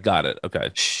era, got it. Okay,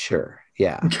 sure,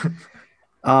 yeah.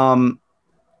 I'm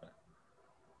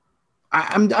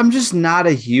just not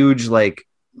a huge like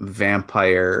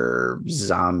vampire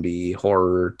zombie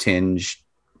horror tinge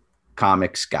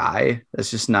comics guy.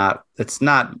 It's not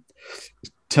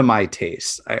to my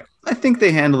taste. I think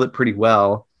they handle it pretty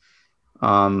well.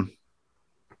 You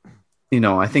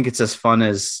know, I think it's as fun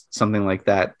as something like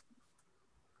that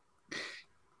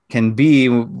can be,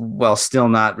 while still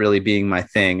not really being my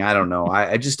thing. I don't know.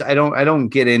 I don't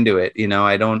get into it. You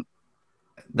know,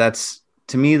 that's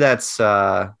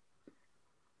a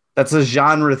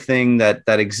genre thing that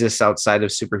exists outside of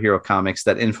superhero comics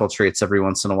that infiltrates every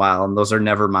once in a while. And those are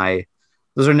never my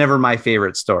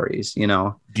favorite stories, you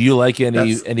know. Do you like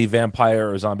any vampire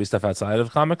or zombie stuff outside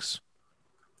of comics?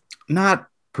 Not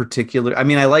particular. I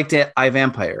mean, I liked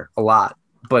iVampire a lot,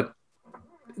 but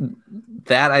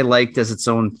that I liked as its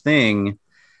own thing,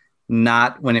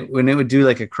 not when it would do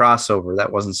like a crossover.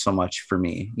 That wasn't so much for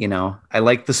me. I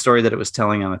liked the story that it was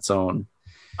telling on its own.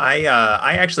 I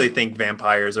actually think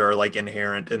vampires are like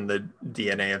inherent in the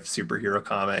DNA of superhero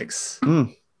comics.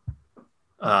 And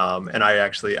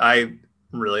I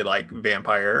really like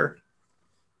vampire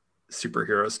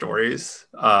superhero stories.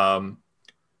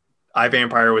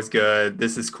 Vampire was good.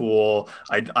 This is cool.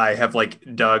 I have like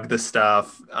dug the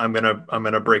stuff. I'm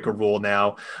gonna break a rule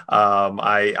now.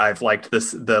 I've liked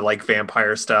the like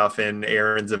vampire stuff in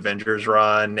Aaron's Avengers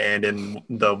run and in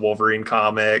the Wolverine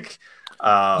comic.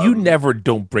 You never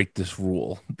don't break this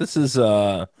rule. This is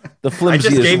the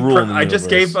flimsiest rule in the I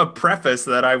just universe. gave a preface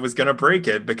that I was gonna break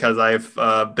it because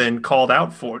I've been called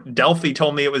out for. Delphi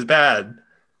told me it was bad.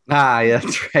 Yeah,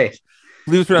 that's right. I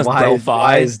believe it's pronounced Delphi.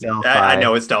 Why is Delphi? I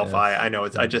know it's Delphi. Yes. I know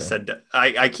it's. Okay. I just said.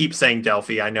 I keep saying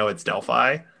Delphi. I know it's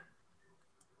Delphi.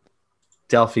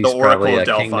 Delphi's The Oracle probably of a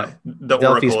Delphi. kingdom. The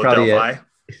Delphi's Oracle of probably Delphi.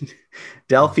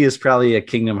 Delphi is probably a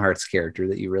Kingdom Hearts character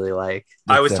that you really like.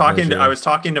 I was talking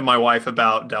true. to my wife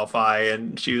about Delphi,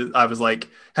 and I was like,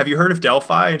 "Have you heard of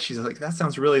Delphi?" And she's like, "That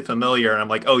sounds really familiar." And I'm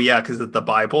like, "Oh yeah, because of the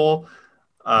Bible."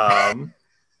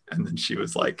 And then she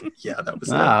was like, "Yeah, that was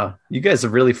Wow, you guys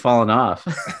have really fallen off.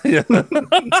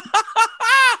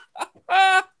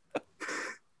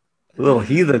 Little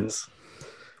heathens.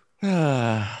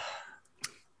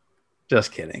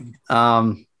 Just kidding.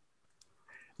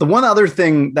 The one other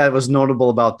thing that was notable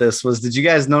about this was, did you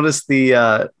guys notice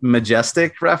the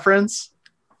Majestic reference?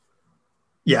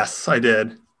 Yes, I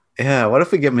did. Yeah, what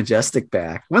if we get Majestic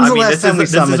back? When's the last time we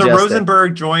saw this is Majestic? a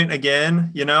Rosenberg joint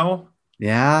again, you know?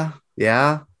 Yeah.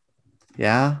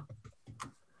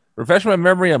 Refresh my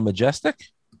memory on Majestic.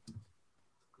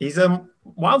 He's a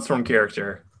Wildstorm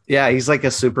character. Yeah, he's like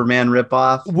a Superman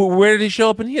ripoff. Where did he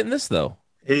show up in this though?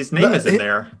 His name is in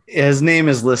there. His name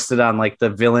is listed on like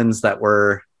the villains that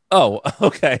were. Oh,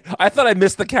 okay. I thought I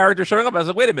missed the character showing up. I was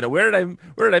like, wait a minute, where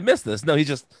did I miss this? No,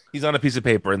 he's on a piece of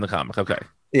paper in the comic. Okay.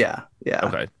 Yeah.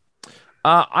 Okay.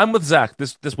 I'm with Zach.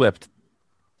 This whipped.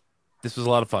 This was a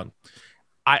lot of fun.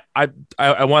 I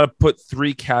want to put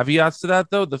 3 caveats to that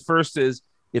though. The first is,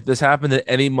 if this happened in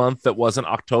any month that wasn't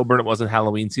October and it wasn't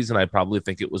Halloween season, I probably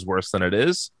think it was worse than it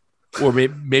is. Or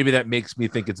maybe that makes me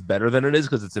think it's better than it is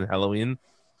because it's in Halloween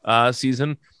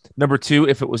season. Number 2,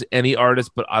 if it was any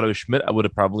artist but Otto Schmidt, I would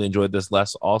have probably enjoyed this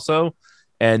less also.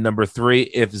 And number 3,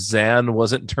 if Zan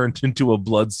wasn't turned into a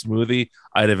blood smoothie,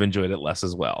 I'd have enjoyed it less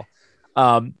as well.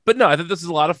 But no, I think this is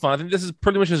a lot of fun. I think this is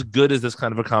pretty much as good as this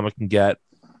kind of a comic can get.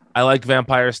 I like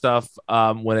vampire stuff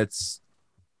when it's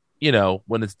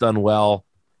done well.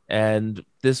 And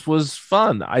this was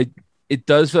fun. It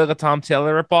does feel like a Tom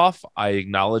Taylor ripoff. I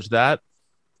acknowledge that,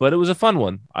 but it was a fun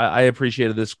one. I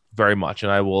appreciated this very much,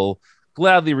 and I will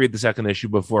gladly read the second issue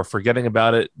before forgetting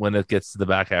about it when it gets to the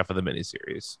back half of the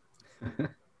miniseries.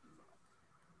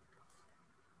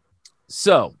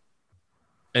 So,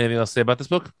 anything else to say about this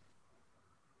book?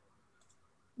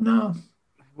 No.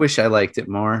 Wish I liked it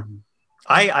more.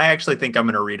 I actually think I'm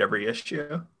going to read every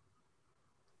issue.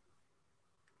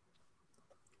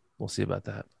 We'll see about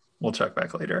that. We'll check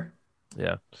back later.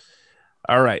 Yeah.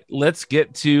 All right. Let's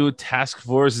get to Task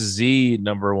Force Z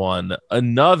 #1.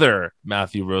 Another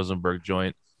Matthew Rosenberg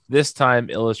joint, this time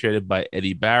illustrated by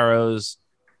Eddie Barrows.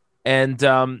 And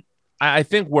I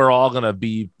think we're all going to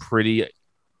be pretty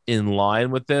in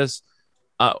line with this.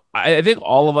 I think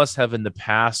all of us have in the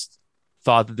past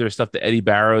thought that there's stuff that Eddie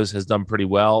Barrows has done pretty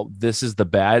well. This is the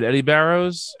bad Eddie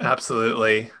Barrows.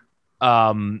 Absolutely.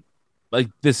 Like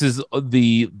this is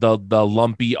the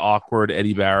lumpy, awkward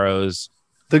Eddie Barrows.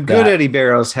 The good Eddie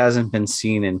Barrows hasn't been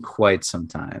seen in quite some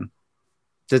time.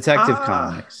 Detective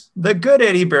Comics. The good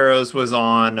Eddie Barrows was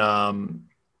on.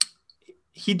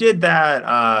 He did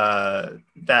that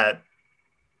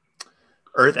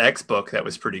Earth X book that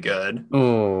was pretty good.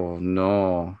 Oh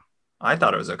no! I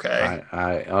thought it was okay.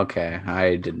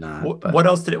 I did not. What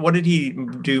else what did he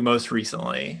do most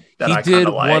recently? That He I did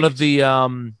liked? one of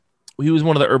the he was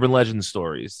one of the urban legend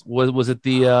stories. Was it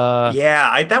the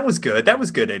that was good. That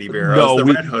was good, Eddie Barrows.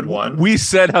 Red Hood one. We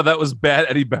said how that was bad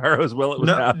Eddie Barrows while it was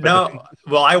happening. No,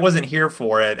 well, I wasn't here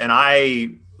for it, and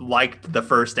I liked the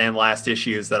first and last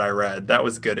issues that I read. That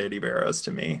was good Eddie Barrows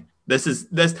to me. This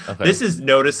is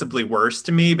noticeably worse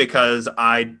to me because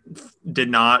I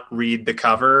did not read the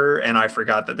cover and I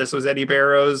forgot that this was Eddie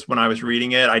Barrows. When I was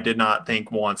reading it, I did not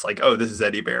think once like, oh, this is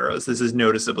Eddie Barrows. This is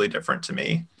noticeably different to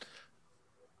me.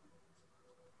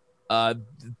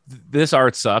 This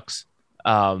art sucks.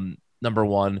 Number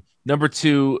 1. Number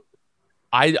 2,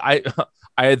 I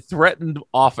had threatened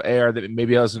off air that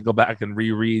maybe I was going to go back and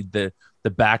reread the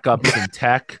backups in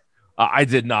tech. I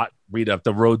did not read up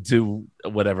the road to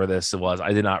whatever this was.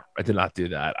 I did not do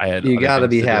that. I had. You other got to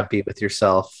things be do. happy with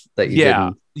yourself that you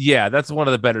didn't. Yeah, that's one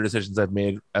of the better decisions I've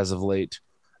made as of late.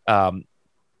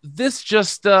 This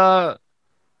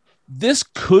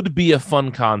could be a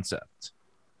fun concept.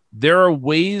 There are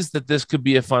ways that this could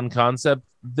be a fun concept.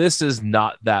 This is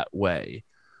not that way.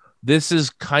 This is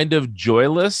kind of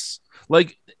joyless.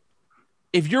 Like,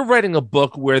 if you're writing a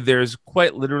book where there's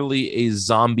quite literally a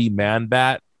zombie man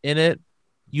bat in it,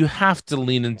 you have to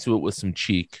lean into it with some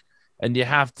cheek, and you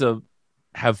have to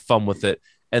have fun with it.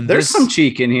 And there's some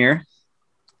cheek in here.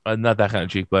 Not that kind of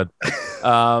cheek, but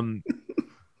and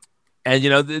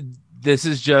this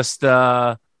is just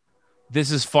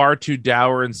this is far too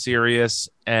dour and serious,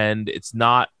 and it's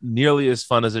not nearly as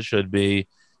fun as it should be.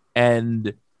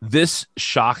 And this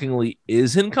shockingly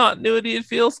is in continuity, it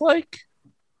feels like.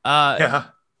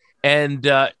 And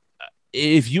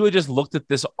if you had just looked at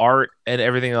this art and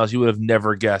everything else, you would have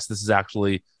never guessed this is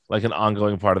actually like an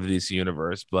ongoing part of the DC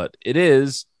universe. But it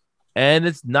is, and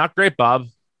it's not great, Bob.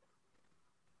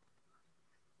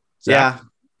 Zach? Yeah.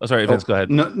 Oh, sorry, Vince, go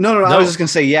ahead. No. I was just gonna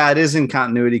say, yeah, it is in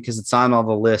continuity because it's on all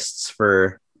the lists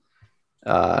for.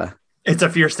 It's a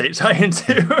Fear State tie-in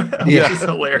too, which is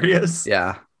hilarious.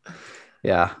 Yeah.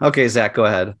 Okay, Zach, go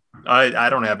ahead.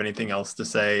 I don't have anything else to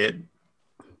say.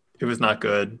 It was not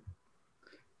good,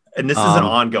 and this is an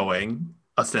ongoing,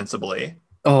 ostensibly.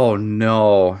 Oh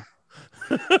no.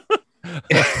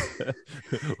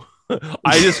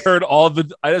 I just heard all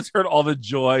the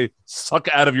joy suck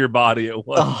out of your body at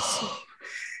once. Oh,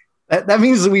 that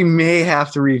means that we may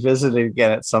have to revisit it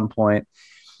again at some point.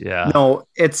 Yeah. No,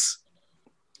 it's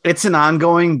an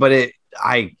ongoing, but it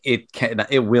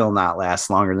will not last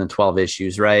longer than 12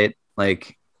 issues, right?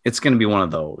 Like, it's going to be one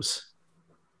of those.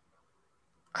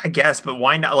 I guess, but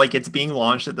why not? Like, it's being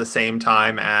launched at the same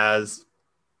time as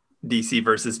DC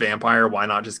versus Vampire. Why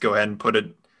not just go ahead and put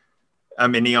a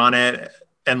mini on it?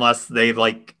 Unless they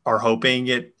like are hoping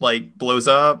it like blows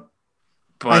up.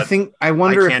 But I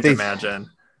wonder if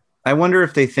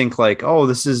they think like, oh,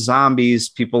 this is zombies.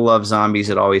 People love zombies.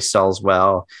 It always sells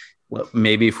well.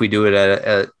 Maybe if we do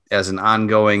it as an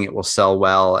ongoing, it will sell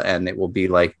well, and it will be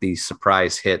like the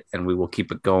surprise hit, and we will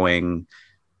keep it going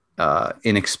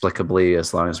inexplicably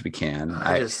as long as we can.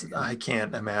 I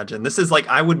can't imagine. This is like,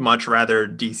 I would much rather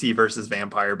DC versus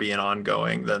Vampire be an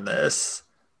ongoing than this.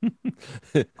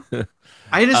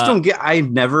 I just don't get.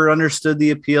 I've never understood the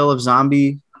appeal of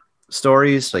zombie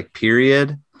stories, like,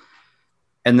 period.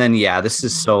 And then, this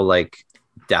is so like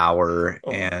dour,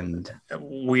 and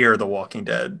we are the Walking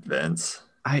Dead, Vince.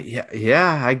 I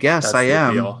guess that's I am.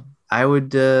 Appeal. I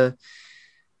would.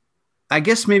 I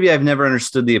guess maybe I've never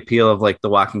understood the appeal of like the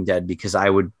Walking Dead because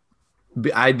I'd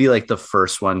be like the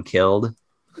first one killed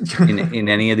in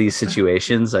any of these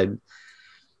situations.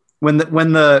 When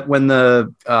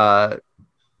the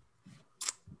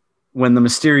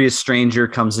mysterious stranger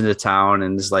comes into town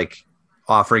and is like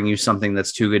offering you something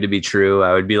that's too good to be true,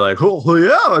 I would be like, oh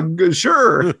yeah,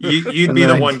 sure. You'd be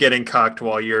the one getting cucked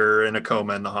while you're in a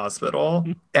coma in the hospital.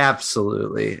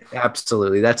 Absolutely.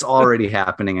 That's already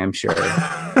happening, I'm sure.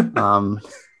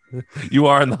 You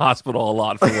are in the hospital a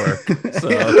lot for work. So.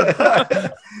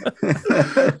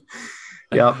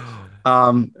 Yep.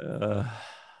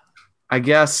 I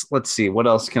guess, let's see, what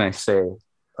else can I say?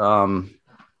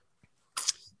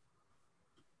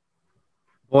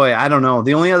 Boy, I don't know.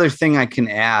 The only other thing I can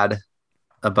add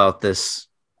about this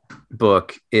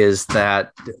book is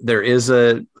that there is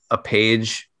a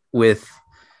page with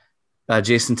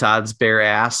Jason Todd's bare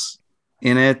ass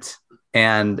in it.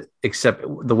 And except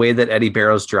the way that Eddie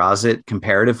Barrows draws it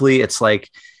comparatively, it's like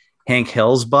Hank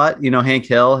Hill's butt. You know Hank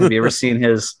Hill? Have you ever seen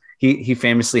his? He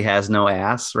famously has no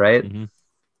ass, right? Mm-hmm.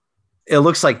 It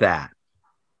looks like that.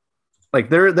 Like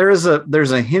there's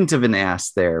a hint of an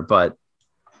ass there, but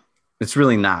it's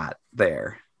really not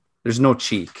there. There's no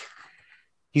cheek.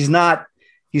 He's not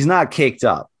caked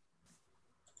up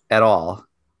at all.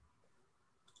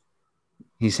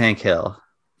 He's Hank Hill.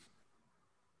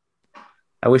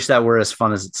 I wish that were as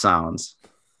fun as it sounds.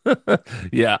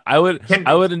 Yeah, I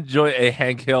would enjoy a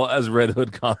Hank Hill as Red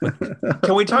Hood comic.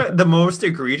 Can we talk? The most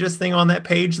egregious thing on that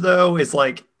page, though, is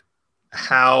like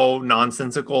how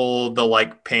nonsensical the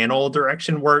like panel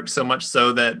direction works, so much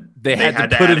so that they had to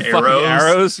put in fucking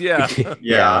arrows. Yeah.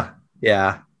 Yeah.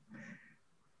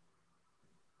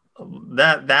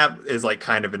 That is like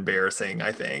kind of embarrassing,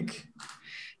 I think.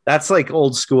 That's like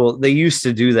old school. They used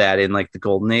to do that in like the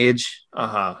golden age.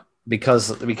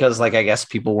 Because like I guess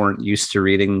people weren't used to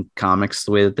reading comics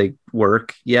the way that they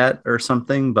work yet or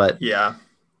something, but yeah,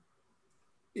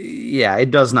 it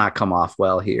does not come off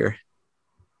well here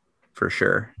for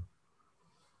sure.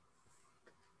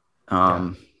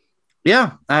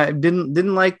 Yeah, I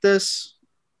didn't like this.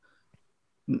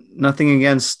 Nothing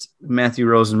against Matthew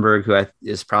Rosenberg, who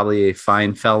is probably a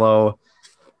fine fellow.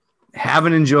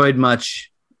 Haven't enjoyed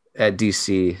much at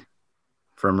DC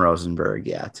from Rosenberg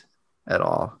yet at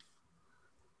all.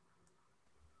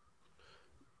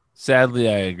 Sadly,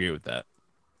 I agree with that.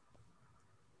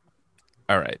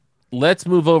 All right. Let's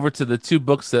move over to the two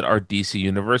books that are DC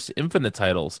Universe Infinite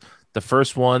titles. The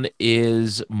first one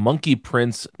is Monkey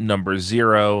Prince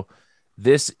 #0.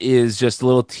 This is just a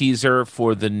little teaser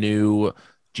for the new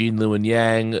Gene Luen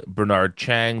Yang, Bernard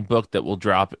Chang book that will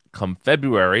drop come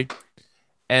February.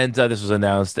 And this was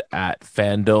announced at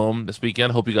Fandom this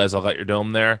weekend. Hope you guys all got your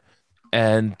dome there.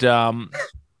 And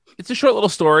it's a short little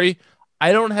story.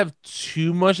 I don't have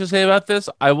too much to say about this.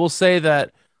 I will say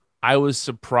that I was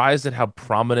surprised at how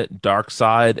prominent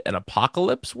Darkseid and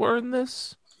Apocalypse were in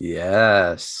this.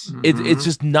 Yes. It's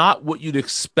just not what you'd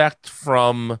expect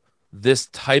from this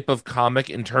type of comic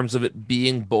in terms of it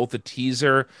being both a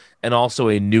teaser and also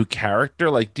a new character.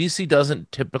 Like DC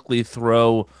doesn't typically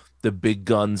throw the big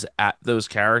guns at those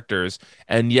characters.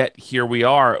 And yet here we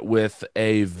are with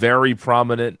a very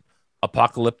prominent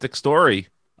apocalyptic story,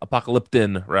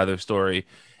 apocalyptin rather story.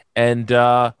 And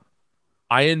I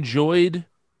enjoyed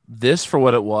this for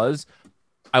what it was.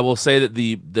 I will say that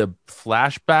the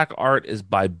flashback art is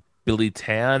by Billy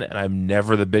Tan, and I'm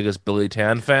never the biggest Billy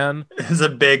Tan fan. It's a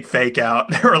big fake out.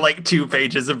 There were like 2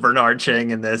 pages of Bernard Chang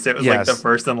in this. It was like the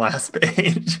first and last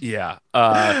page. Yeah.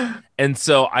 And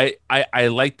so I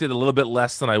liked it a little bit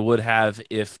less than I would have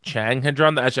if Chang had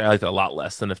drawn that. Actually, I liked it a lot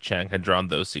less than if Chang had drawn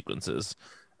those sequences.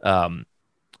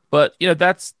 But you know,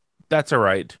 that's all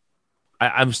right.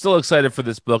 I'm still excited for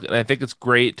this book, and I think it's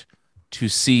great to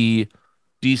see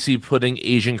DC putting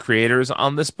Asian creators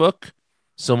on this book.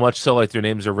 So much so, like their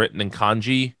names are written in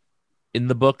kanji in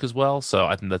the book as well. So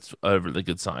I think that's a really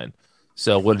good sign.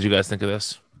 So what did you guys think of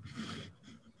this?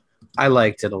 I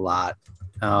liked it a lot.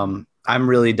 I'm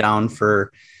really down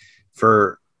for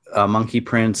Monkey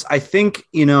Prince. I think,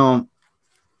 you know,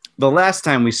 the last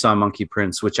time we saw Monkey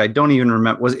Prince, which I don't even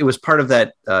remember, was part of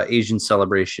that Asian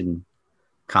Celebration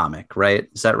comic, right?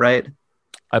 Is that right?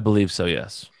 I believe so,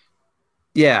 yes.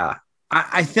 Yeah.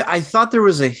 I thought there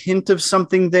was a hint of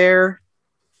something there,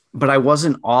 but I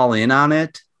wasn't all in on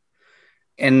it.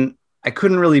 And I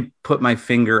couldn't really put my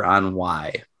finger on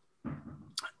why.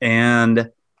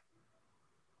 And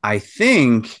I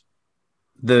think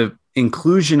the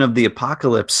inclusion of the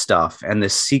Apocalypse stuff and the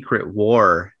secret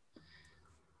war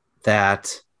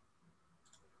that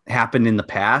happened in the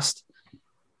past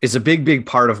is a big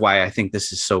part of why I think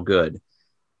this is so good.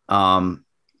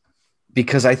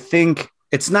 Because I think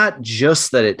it's not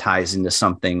just that it ties into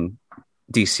something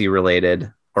DC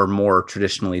related or more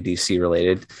traditionally DC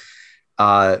related.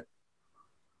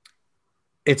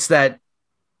 It's that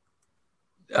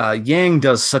Yang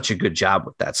does such a good job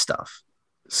with that stuff.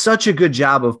 Such a good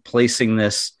job of placing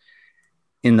this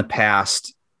in the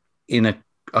past in a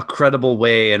credible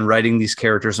way and writing these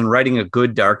characters and writing a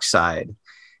good Darkseid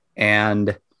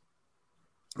and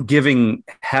giving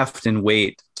heft and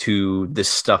weight to this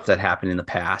stuff that happened in the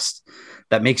past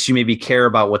that makes you maybe care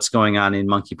about what's going on in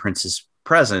Monkey Prince's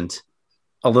present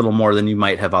a little more than you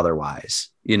might have otherwise,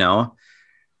 you know?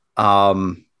 I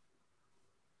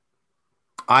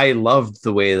loved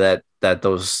the way that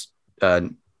those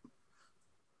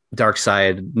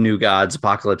Darkseid, New Gods,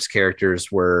 Apocalypse characters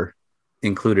were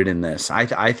included in this.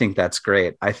 I think that's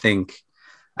great. I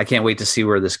can't wait to see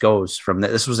where this goes from.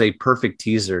 This was a perfect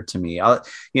teaser to me.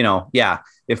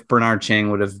 If Bernard Chang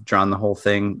would have drawn the whole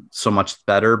thing, so much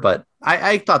better. But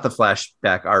I thought the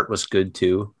flashback art was good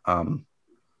too.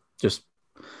 Just,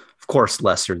 of course,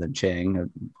 lesser than Chang,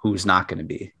 who's not going to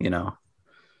be, you know.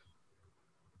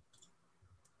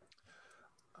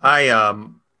 I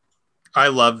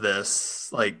love this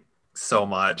like so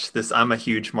much. I'm a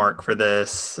huge mark for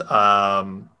this. I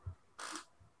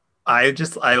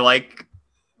like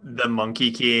the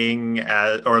Monkey King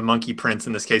or Monkey Prince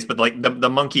in this case, but like the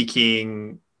Monkey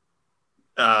King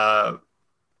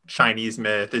Chinese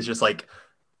myth is just like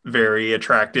very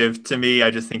attractive to me.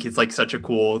 I just think it's like such a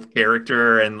cool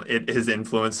character, and it has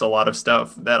influenced a lot of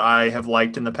stuff that I have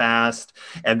liked in the past.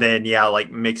 And then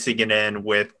like mixing it in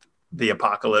with the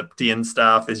apocalyptian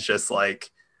stuff is just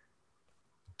like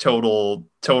total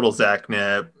Zach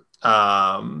Nip.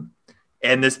 And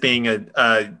this being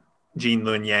a Gene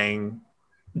Luen Yang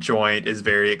joint is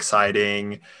very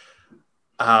exciting.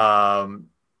 I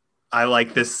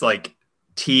like this like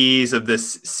tease of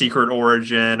this secret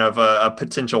origin of a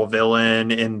potential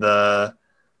villain in the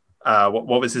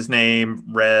what was his name?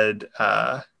 Red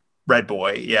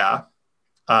Boy. Yeah.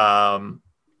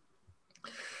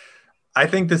 I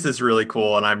think this is really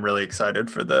cool, and I'm really excited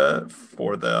for the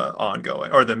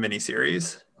ongoing or the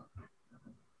miniseries.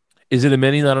 Is it a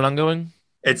mini, not an ongoing?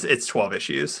 It's 12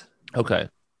 issues. Okay.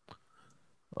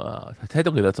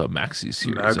 Technically, that's a maxi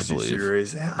series, I Maxi believe.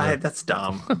 series. Yeah. That's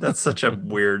dumb. That's such a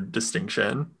weird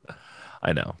distinction.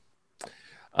 I know.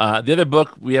 The other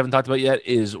book we haven't talked about yet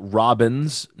is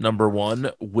Robins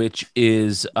 #1, which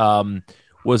is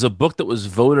was a book that was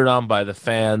voted on by the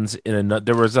fans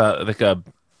there was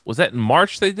was that in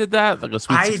March they did that? Like a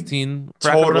Sweet 16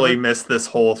 bracket or totally whatever? missed this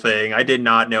whole thing. I did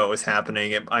not know it was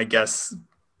happening. I guess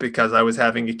because I was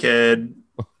having a kid.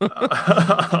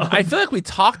 I feel like we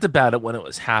talked about it when it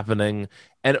was happening,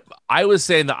 and I was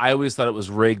saying that I always thought it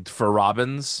was rigged for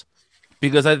Robins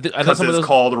because I thought some of those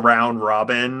called Round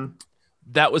Robin.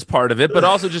 That was part of it, but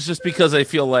also just because I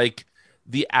feel like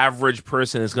the average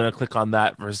person is going to click on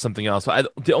that versus something else.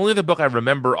 The only other book I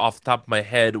remember off the top of my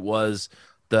head was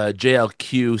the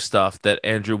JLQ stuff that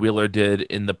Andrew Wheeler did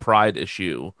in the Pride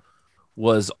issue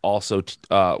was also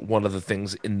one of the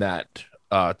things in that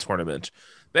tournament.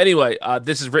 But anyway,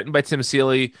 this is written by Tim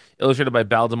Seeley, illustrated by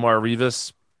Baldemar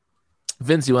Rivas.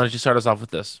 Vince, why don't you start us off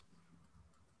with this?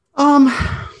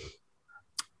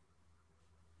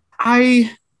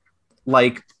 I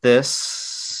like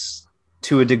this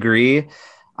to a degree.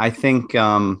 I think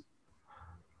I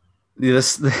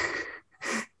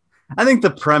think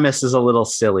the premise is a little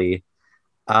silly.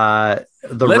 Let's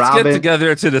get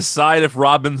together to decide if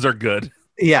Robins are good.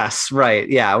 Yes, right.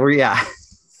 Yeah,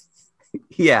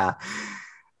 yeah.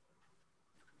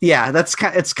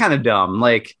 It's kind of dumb.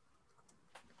 Like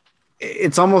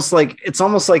it's almost like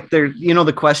they're,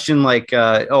 the question like,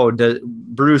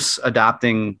 Bruce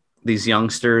adopting these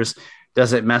youngsters,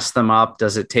 does it mess them up?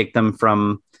 Does it take them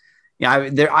from,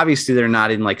 they're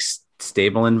not in like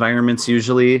stable environments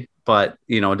usually, but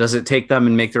does it take them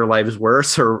and make their lives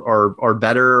worse or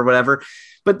better or whatever?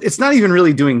 But it's not even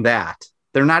really doing that.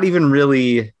 They're not even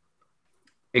really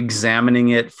examining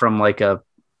it from like a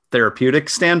therapeutic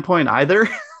standpoint either.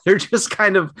 They're just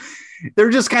kind of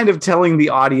telling the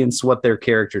audience what their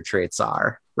character traits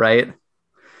are, right?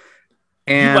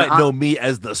 And you might know me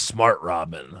as the smart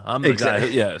Robin. I'm the guy.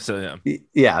 Yeah. So yeah.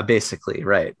 Yeah, basically.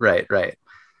 Right.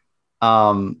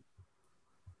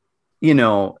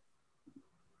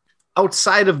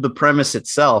 Outside of the premise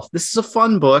itself, this is a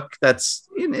fun book.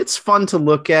 It's fun to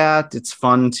look at.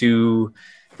 The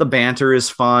banter is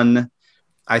fun.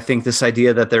 I think this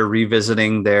idea that they're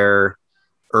revisiting their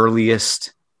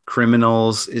earliest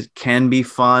criminals, it can be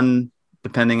fun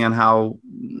depending on how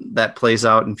that plays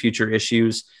out in future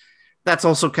issues. That's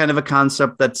also kind of a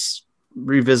concept that's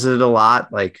revisited a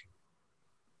lot. Like,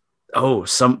 oh,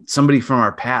 somebody from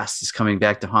our past is coming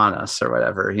back to haunt us or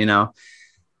whatever,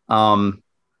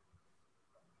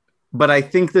 But I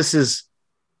think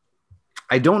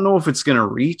I don't know if it's going to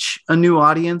reach a new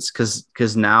audience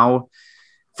because now,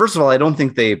 first of all, I don't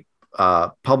think they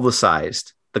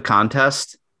publicized the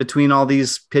contest between all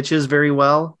these pitches very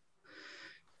well.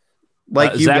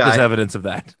 Like Zach is evidence of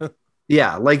that.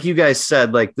 Yeah, like you guys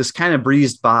said, like this kind of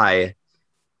breezed by.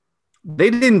 They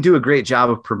didn't do a great job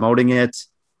of promoting it.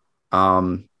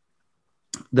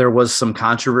 There was some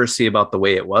controversy about the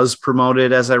way it was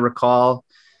promoted, as I recall,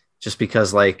 just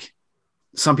because like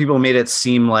some people made it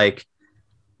seem like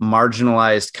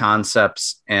marginalized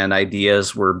concepts and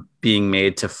ideas were being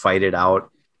made to fight it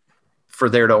out for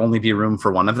there to only be room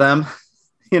for one of them,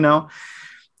 And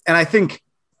I think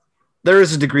there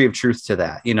is a degree of truth to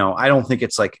that. I don't think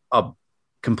it's like a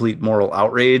complete moral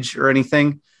outrage or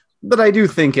anything, but I do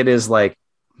think it is like,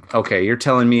 okay, you're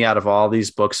telling me out of all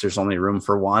these books, there's only room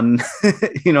for one.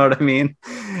 You know what I mean?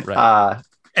 Right.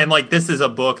 And like, this is a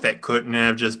book that couldn't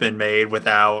have just been made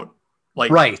without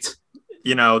like, right.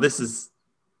 This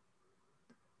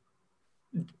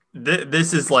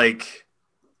is like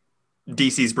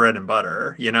DC's bread and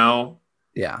butter,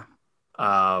 Yeah.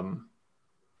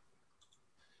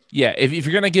 Yeah, if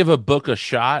you're gonna give a book a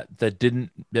shot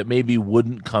that maybe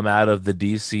wouldn't come out of the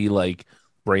DC like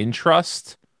brain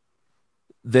trust,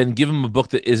 then give them a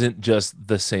book that isn't just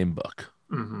the same book.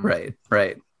 Mm-hmm.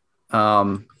 Right.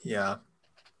 Yeah.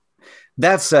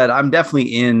 That said, I'm definitely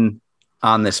in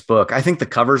on this book. I think the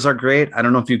covers are great. I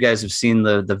don't know if you guys have seen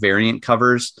the variant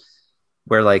covers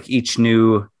where like each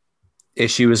new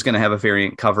issue is going to have a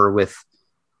variant cover with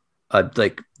a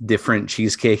like different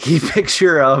cheesecakey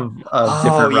picture of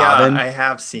different Robin. I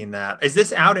have seen that. Is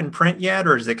this out in print yet,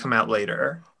 or does it come out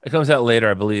later? It comes out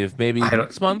later, I believe. Maybe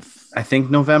next month. I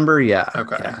think November. Yeah.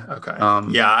 Okay. Yeah. Okay.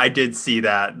 I did see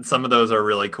that. Some of those are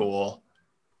really cool.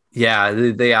 Yeah,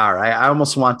 they are. I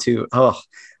almost want to.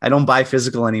 I don't buy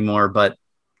physical anymore, but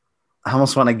I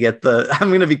almost want to get I'm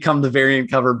going to become the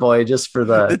variant cover boy just for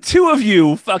The two of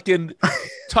you fucking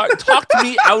talked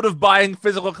me out of buying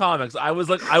physical comics. I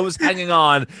was hanging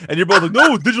on, and you're both like,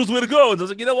 no, digital's the way to go. And I was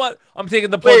like, you know what? I'm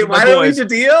taking the plunge. Wait, with my why don't we boys. do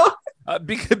Dio?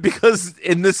 Because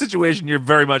in this situation, you're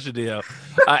very much a Dio.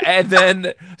 And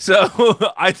then, so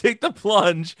I take the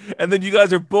plunge, and then you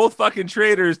guys are both fucking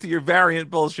traitors to your variant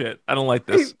bullshit. I don't like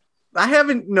this. I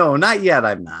haven't, no, not yet.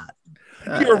 I'm not.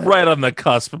 You're right on the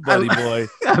cusp, buddy boy.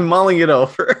 I'm mulling it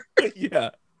over. Yeah.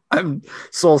 I'm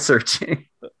soul searching.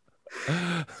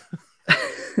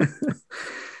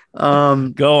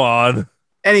 Go on.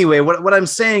 Anyway, what I'm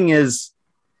saying is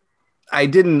I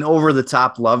didn't over the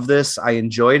top love this. I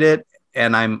enjoyed it,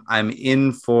 and I'm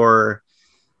in for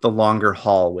the longer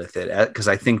haul with it because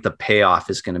I think the payoff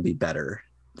is going to be better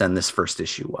than this first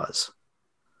issue was.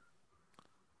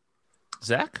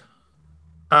 Zach?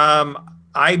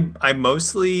 I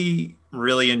mostly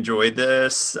really enjoyed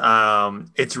this.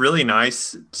 It's really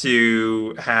nice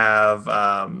to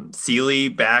have Seeley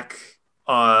back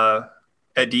at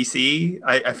DC.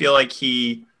 I feel like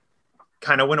he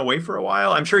kind of went away for a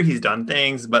while. I'm sure he's done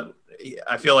things, but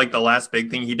I feel like the last big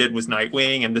thing he did was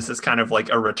Nightwing, and this is kind of like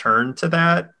a return to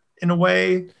that in a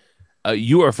way.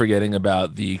 You are forgetting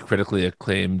about the critically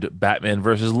acclaimed Batman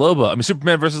versus Lobo. I mean,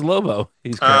 Superman versus Lobo.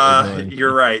 He's currently doing.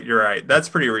 You're right. That's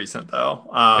pretty recent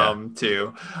though,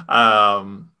 too.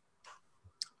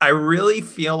 I really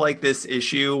feel like this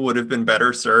issue would have been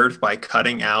better served by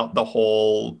cutting out the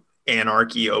whole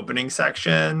anarchy opening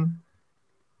section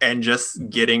and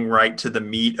just getting right to the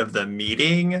meat of the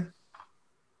meeting,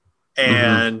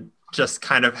 and just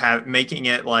kind of making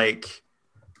it like.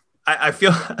 I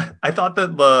thought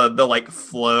that the like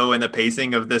flow and the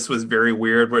pacing of this was very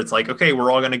weird, where it's like, okay,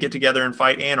 we're all going to get together and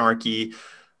fight anarchy.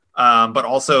 But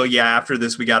also, after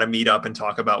this, we got to meet up and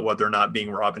talk about whether or not being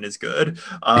Robin is good.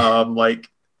 Like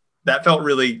that felt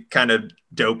really kind of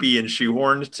dopey and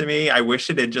shoehorned to me. I wish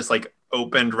it had just like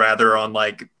opened rather on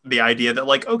like the idea that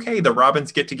like, okay, the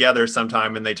Robins get together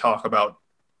sometime and they talk about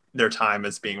their time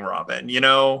as being Robin,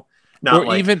 not or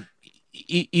like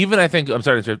even I think, I'm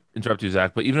sorry to interrupt you,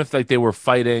 Zach, but even if like they were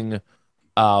fighting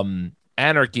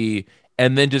anarchy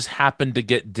and then just happened to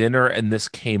get dinner and this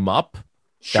came up,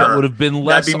 that would have been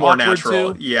less that'd be more awkward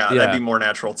natural. too. Yeah, that'd be more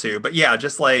natural too. But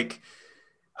just like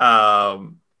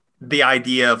the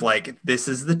idea of like, this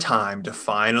is the time to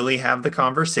finally have the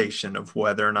conversation of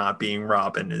whether or not being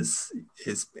Robin is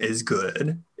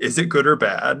good. Is it good or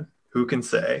bad? Who can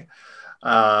say?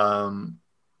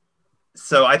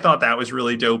 So I thought that was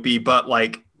really dopey, but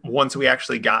like once we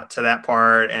actually got to that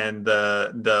part and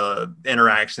the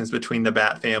interactions between the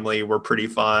Bat family were pretty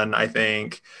fun, I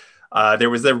think. There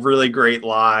was a really great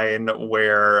line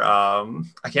where I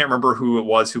can't remember who it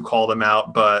was who called him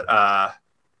out, but I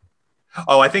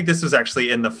think this was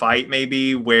actually in the fight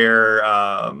maybe where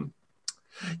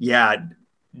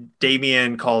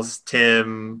Damian calls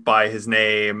Tim by his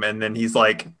name, and then he's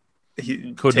like,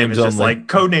 Tim is just like,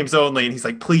 code names only, and he's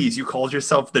like, please, you called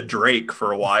yourself the Drake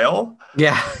for a while.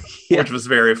 Which was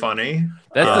very funny.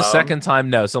 That's the second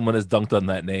time now someone has dunked on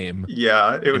that name.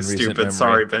 It was stupid memory.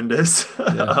 Sorry, Bendis.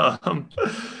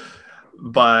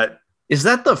 But is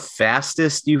that the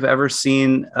fastest you've ever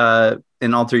seen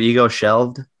an alter ego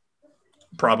shelved?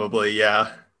 Probably,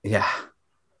 yeah.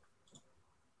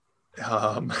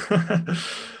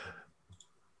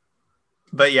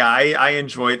 But I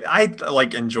enjoy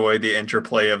the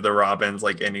interplay of the Robins.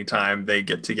 Like anytime they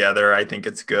get together, I think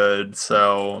it's good.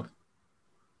 So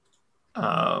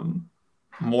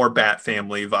more Bat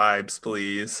family vibes,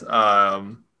 please.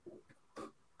 And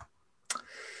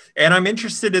I'm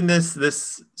interested in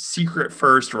this secret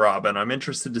first Robin. I'm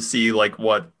interested to see like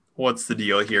what's the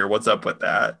deal here? What's up with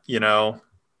that?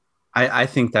 I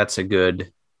think that's a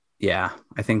good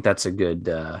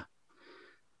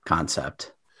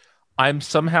concept. I'm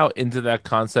somehow into that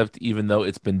concept, even though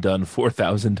it's been done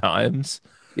 4,000 times.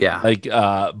 Yeah. Like,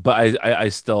 but I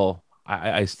still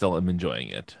am enjoying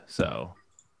it. So,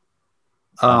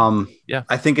 I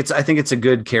think it's a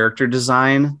good character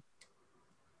design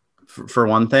for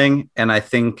one thing. And I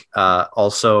think,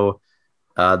 also,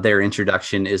 their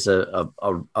introduction is a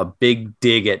big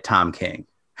dig at Tom King.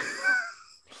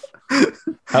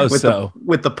 How so?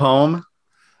 With the poem.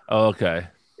 Oh, okay.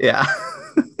 Yeah.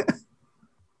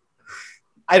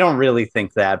 I don't really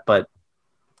think that, but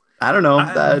I don't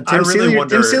know. Tim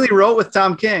Seeley wrote with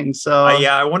Tom King, so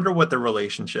I wonder what the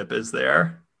relationship is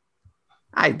there.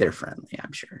 They're friendly,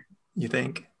 I'm sure. You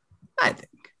think? I think.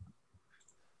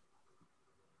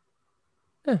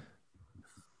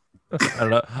 I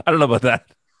don't know about that.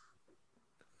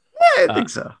 I think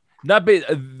so.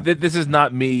 This is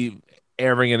not me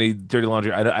airing any dirty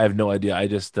laundry. I have no idea. I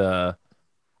just I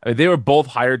mean, they were both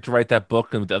hired to write that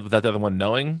book, and without the other one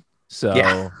knowing. So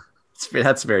Yeah.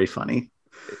 That's very funny.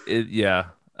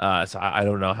 So I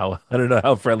don't know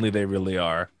how friendly they really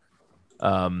are.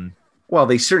 Well,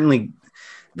 they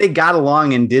got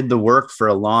along and did the work for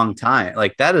a long time.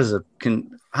 Like that is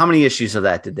how many issues of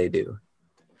that did they do?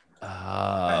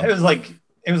 It was like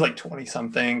 20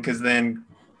 something, because then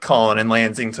Colin and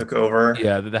Lansing took over.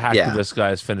 Yeah, the hacktivist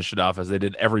guys finished it off as they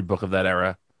did every book of that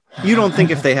era. You don't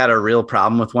think if they had a real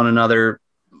problem with one another,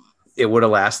 it would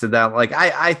have lasted that? Like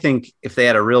I think if they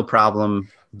had a real problem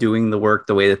doing the work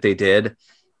the way that they did,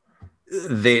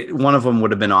 one of them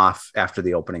would have been off after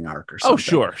the opening arc or something. Oh,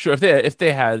 sure. If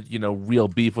they had real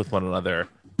beef with one another,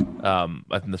 I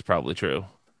think that's probably true.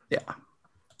 Yeah.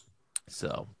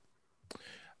 So,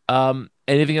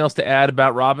 anything else to add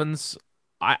about Robins?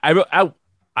 I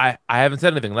haven't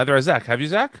said anything. Neither has Zach. Have you,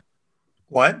 Zach?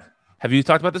 What? Have you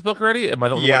talked about this book already? Am I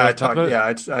the only one I to talk about it? Yeah,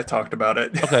 I talked about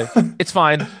it. Okay, it's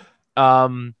fine.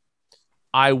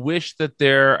 I wish that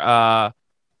the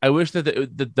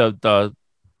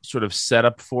sort of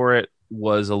setup for it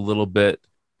was a little bit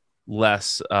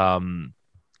less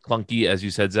clunky, as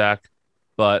you said, Zach.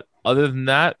 But other than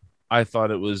that, I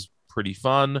thought it was pretty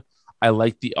fun. I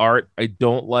like the art. I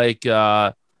don't like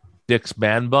Dick's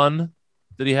man bun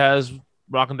that he has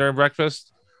rocking during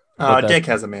breakfast. Dick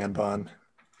has a man bun.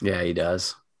 Yeah, he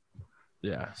does.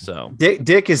 Yeah, so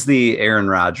Dick is the Aaron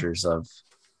Rodgers of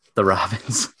the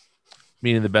Robins.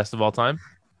 Meaning the best of all time?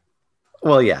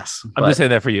 Well, yes. I'm just saying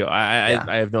that for you.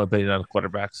 I have no opinion on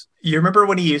quarterbacks. You remember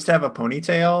when he used to have a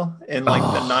ponytail in the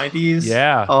 90s?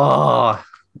 Yeah. Oh,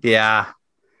 yeah.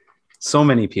 So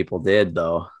many people did,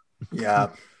 though. Yeah.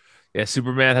 Yeah,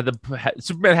 Superman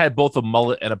had both a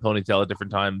mullet and a ponytail at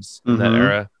different times in that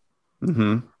era.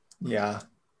 Mm-hmm. Yeah.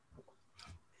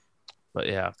 But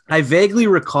yeah. I vaguely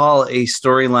recall a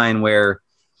storyline where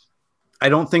I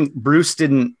don't think Bruce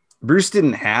didn't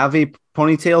have a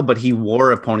ponytail, but he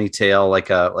wore a ponytail like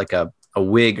a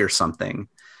wig or something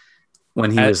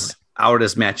when he was out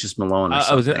as Matches Malone.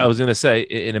 I was gonna say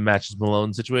in a Matches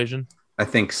Malone situation. I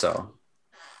think so.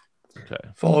 Okay,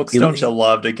 folks, don't you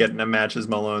love to get in a Matches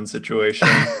Malone situation?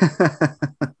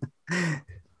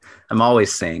 I'm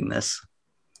always saying this.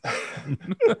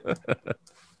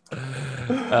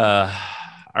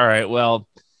 All right. Well,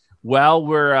 while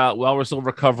we're still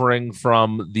recovering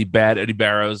from the bad Eddie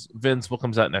Barrows, Vince, what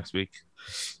comes out next week?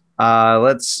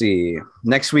 Let's see.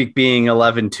 Next week being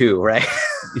 11/2, right?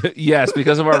 Yes,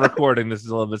 because of our recording, this is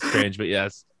a little bit strange, but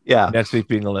yes. Yeah. Next week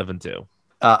being 11/2.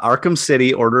 Arkham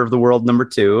City, Order of the World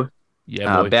 #2.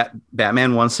 Yeah.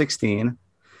 Batman 116.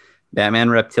 Batman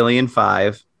Reptilian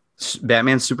 5.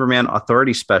 Batman Superman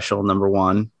Authority Special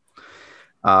 #1.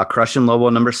 Crushing Lobo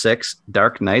 #6.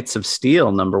 Dark Knights of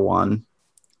Steel #1.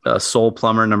 Soul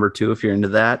Plumber #2, if you're into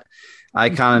that.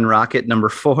 Icon and Rocket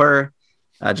 #4.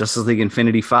 Justice League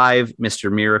Infinity 5.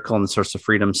 Mr. Miracle and the Source of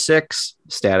Freedom 6.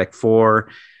 Static 4.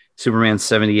 Superman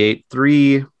 78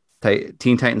 3.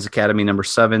 Teen Titans Academy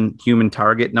 #7. Human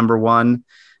Target #1.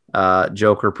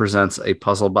 Joker Presents a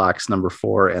Puzzle Box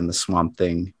 #4. And the Swamp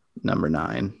Thing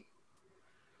 #9.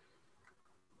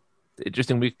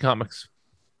 Interesting week of comics.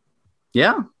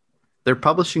 Yeah, they're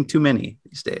publishing too many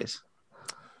these days.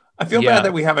 I feel bad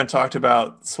that we haven't talked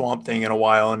about Swamp Thing in a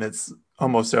while, and it's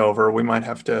almost over. We might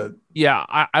have to. Yeah,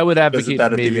 I would advocate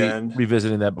that maybe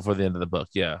revisiting that before the end of the book.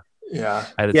 Yeah. Yeah.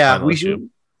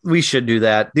 We should do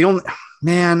that.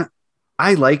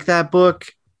 I like that book.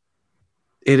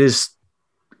 It is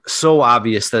so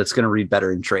obvious that it's going to read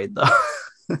better in trade,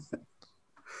 though.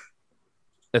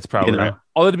 That's probably right.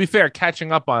 Although, to be fair,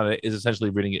 catching up on it is essentially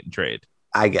reading it in trade.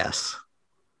 I guess.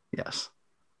 Yes.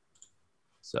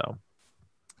 So,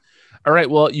 all right.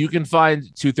 Well, you can find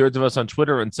 2/3 of us on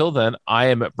Twitter. Until then, I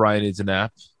am at Brian Needs a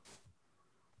Nap.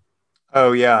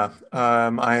 Oh, yeah.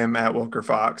 I am at Wilker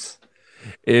Fox.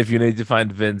 If you need to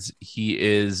find Vince, he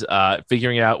is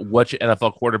figuring out which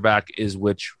NFL quarterback is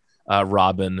which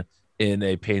Robin in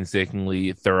a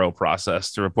painstakingly thorough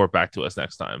process to report back to us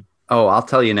next time. Oh, I'll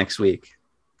tell you next week.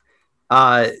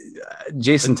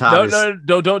 Jason Todd.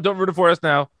 No, don't root it for us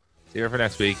now. See you for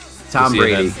next week. Tom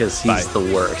Brady, because he's the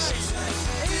worst.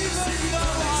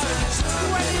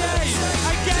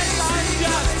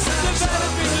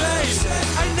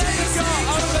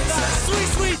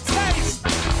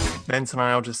 Vince and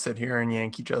I will just sit here and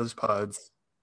yank each other's pods.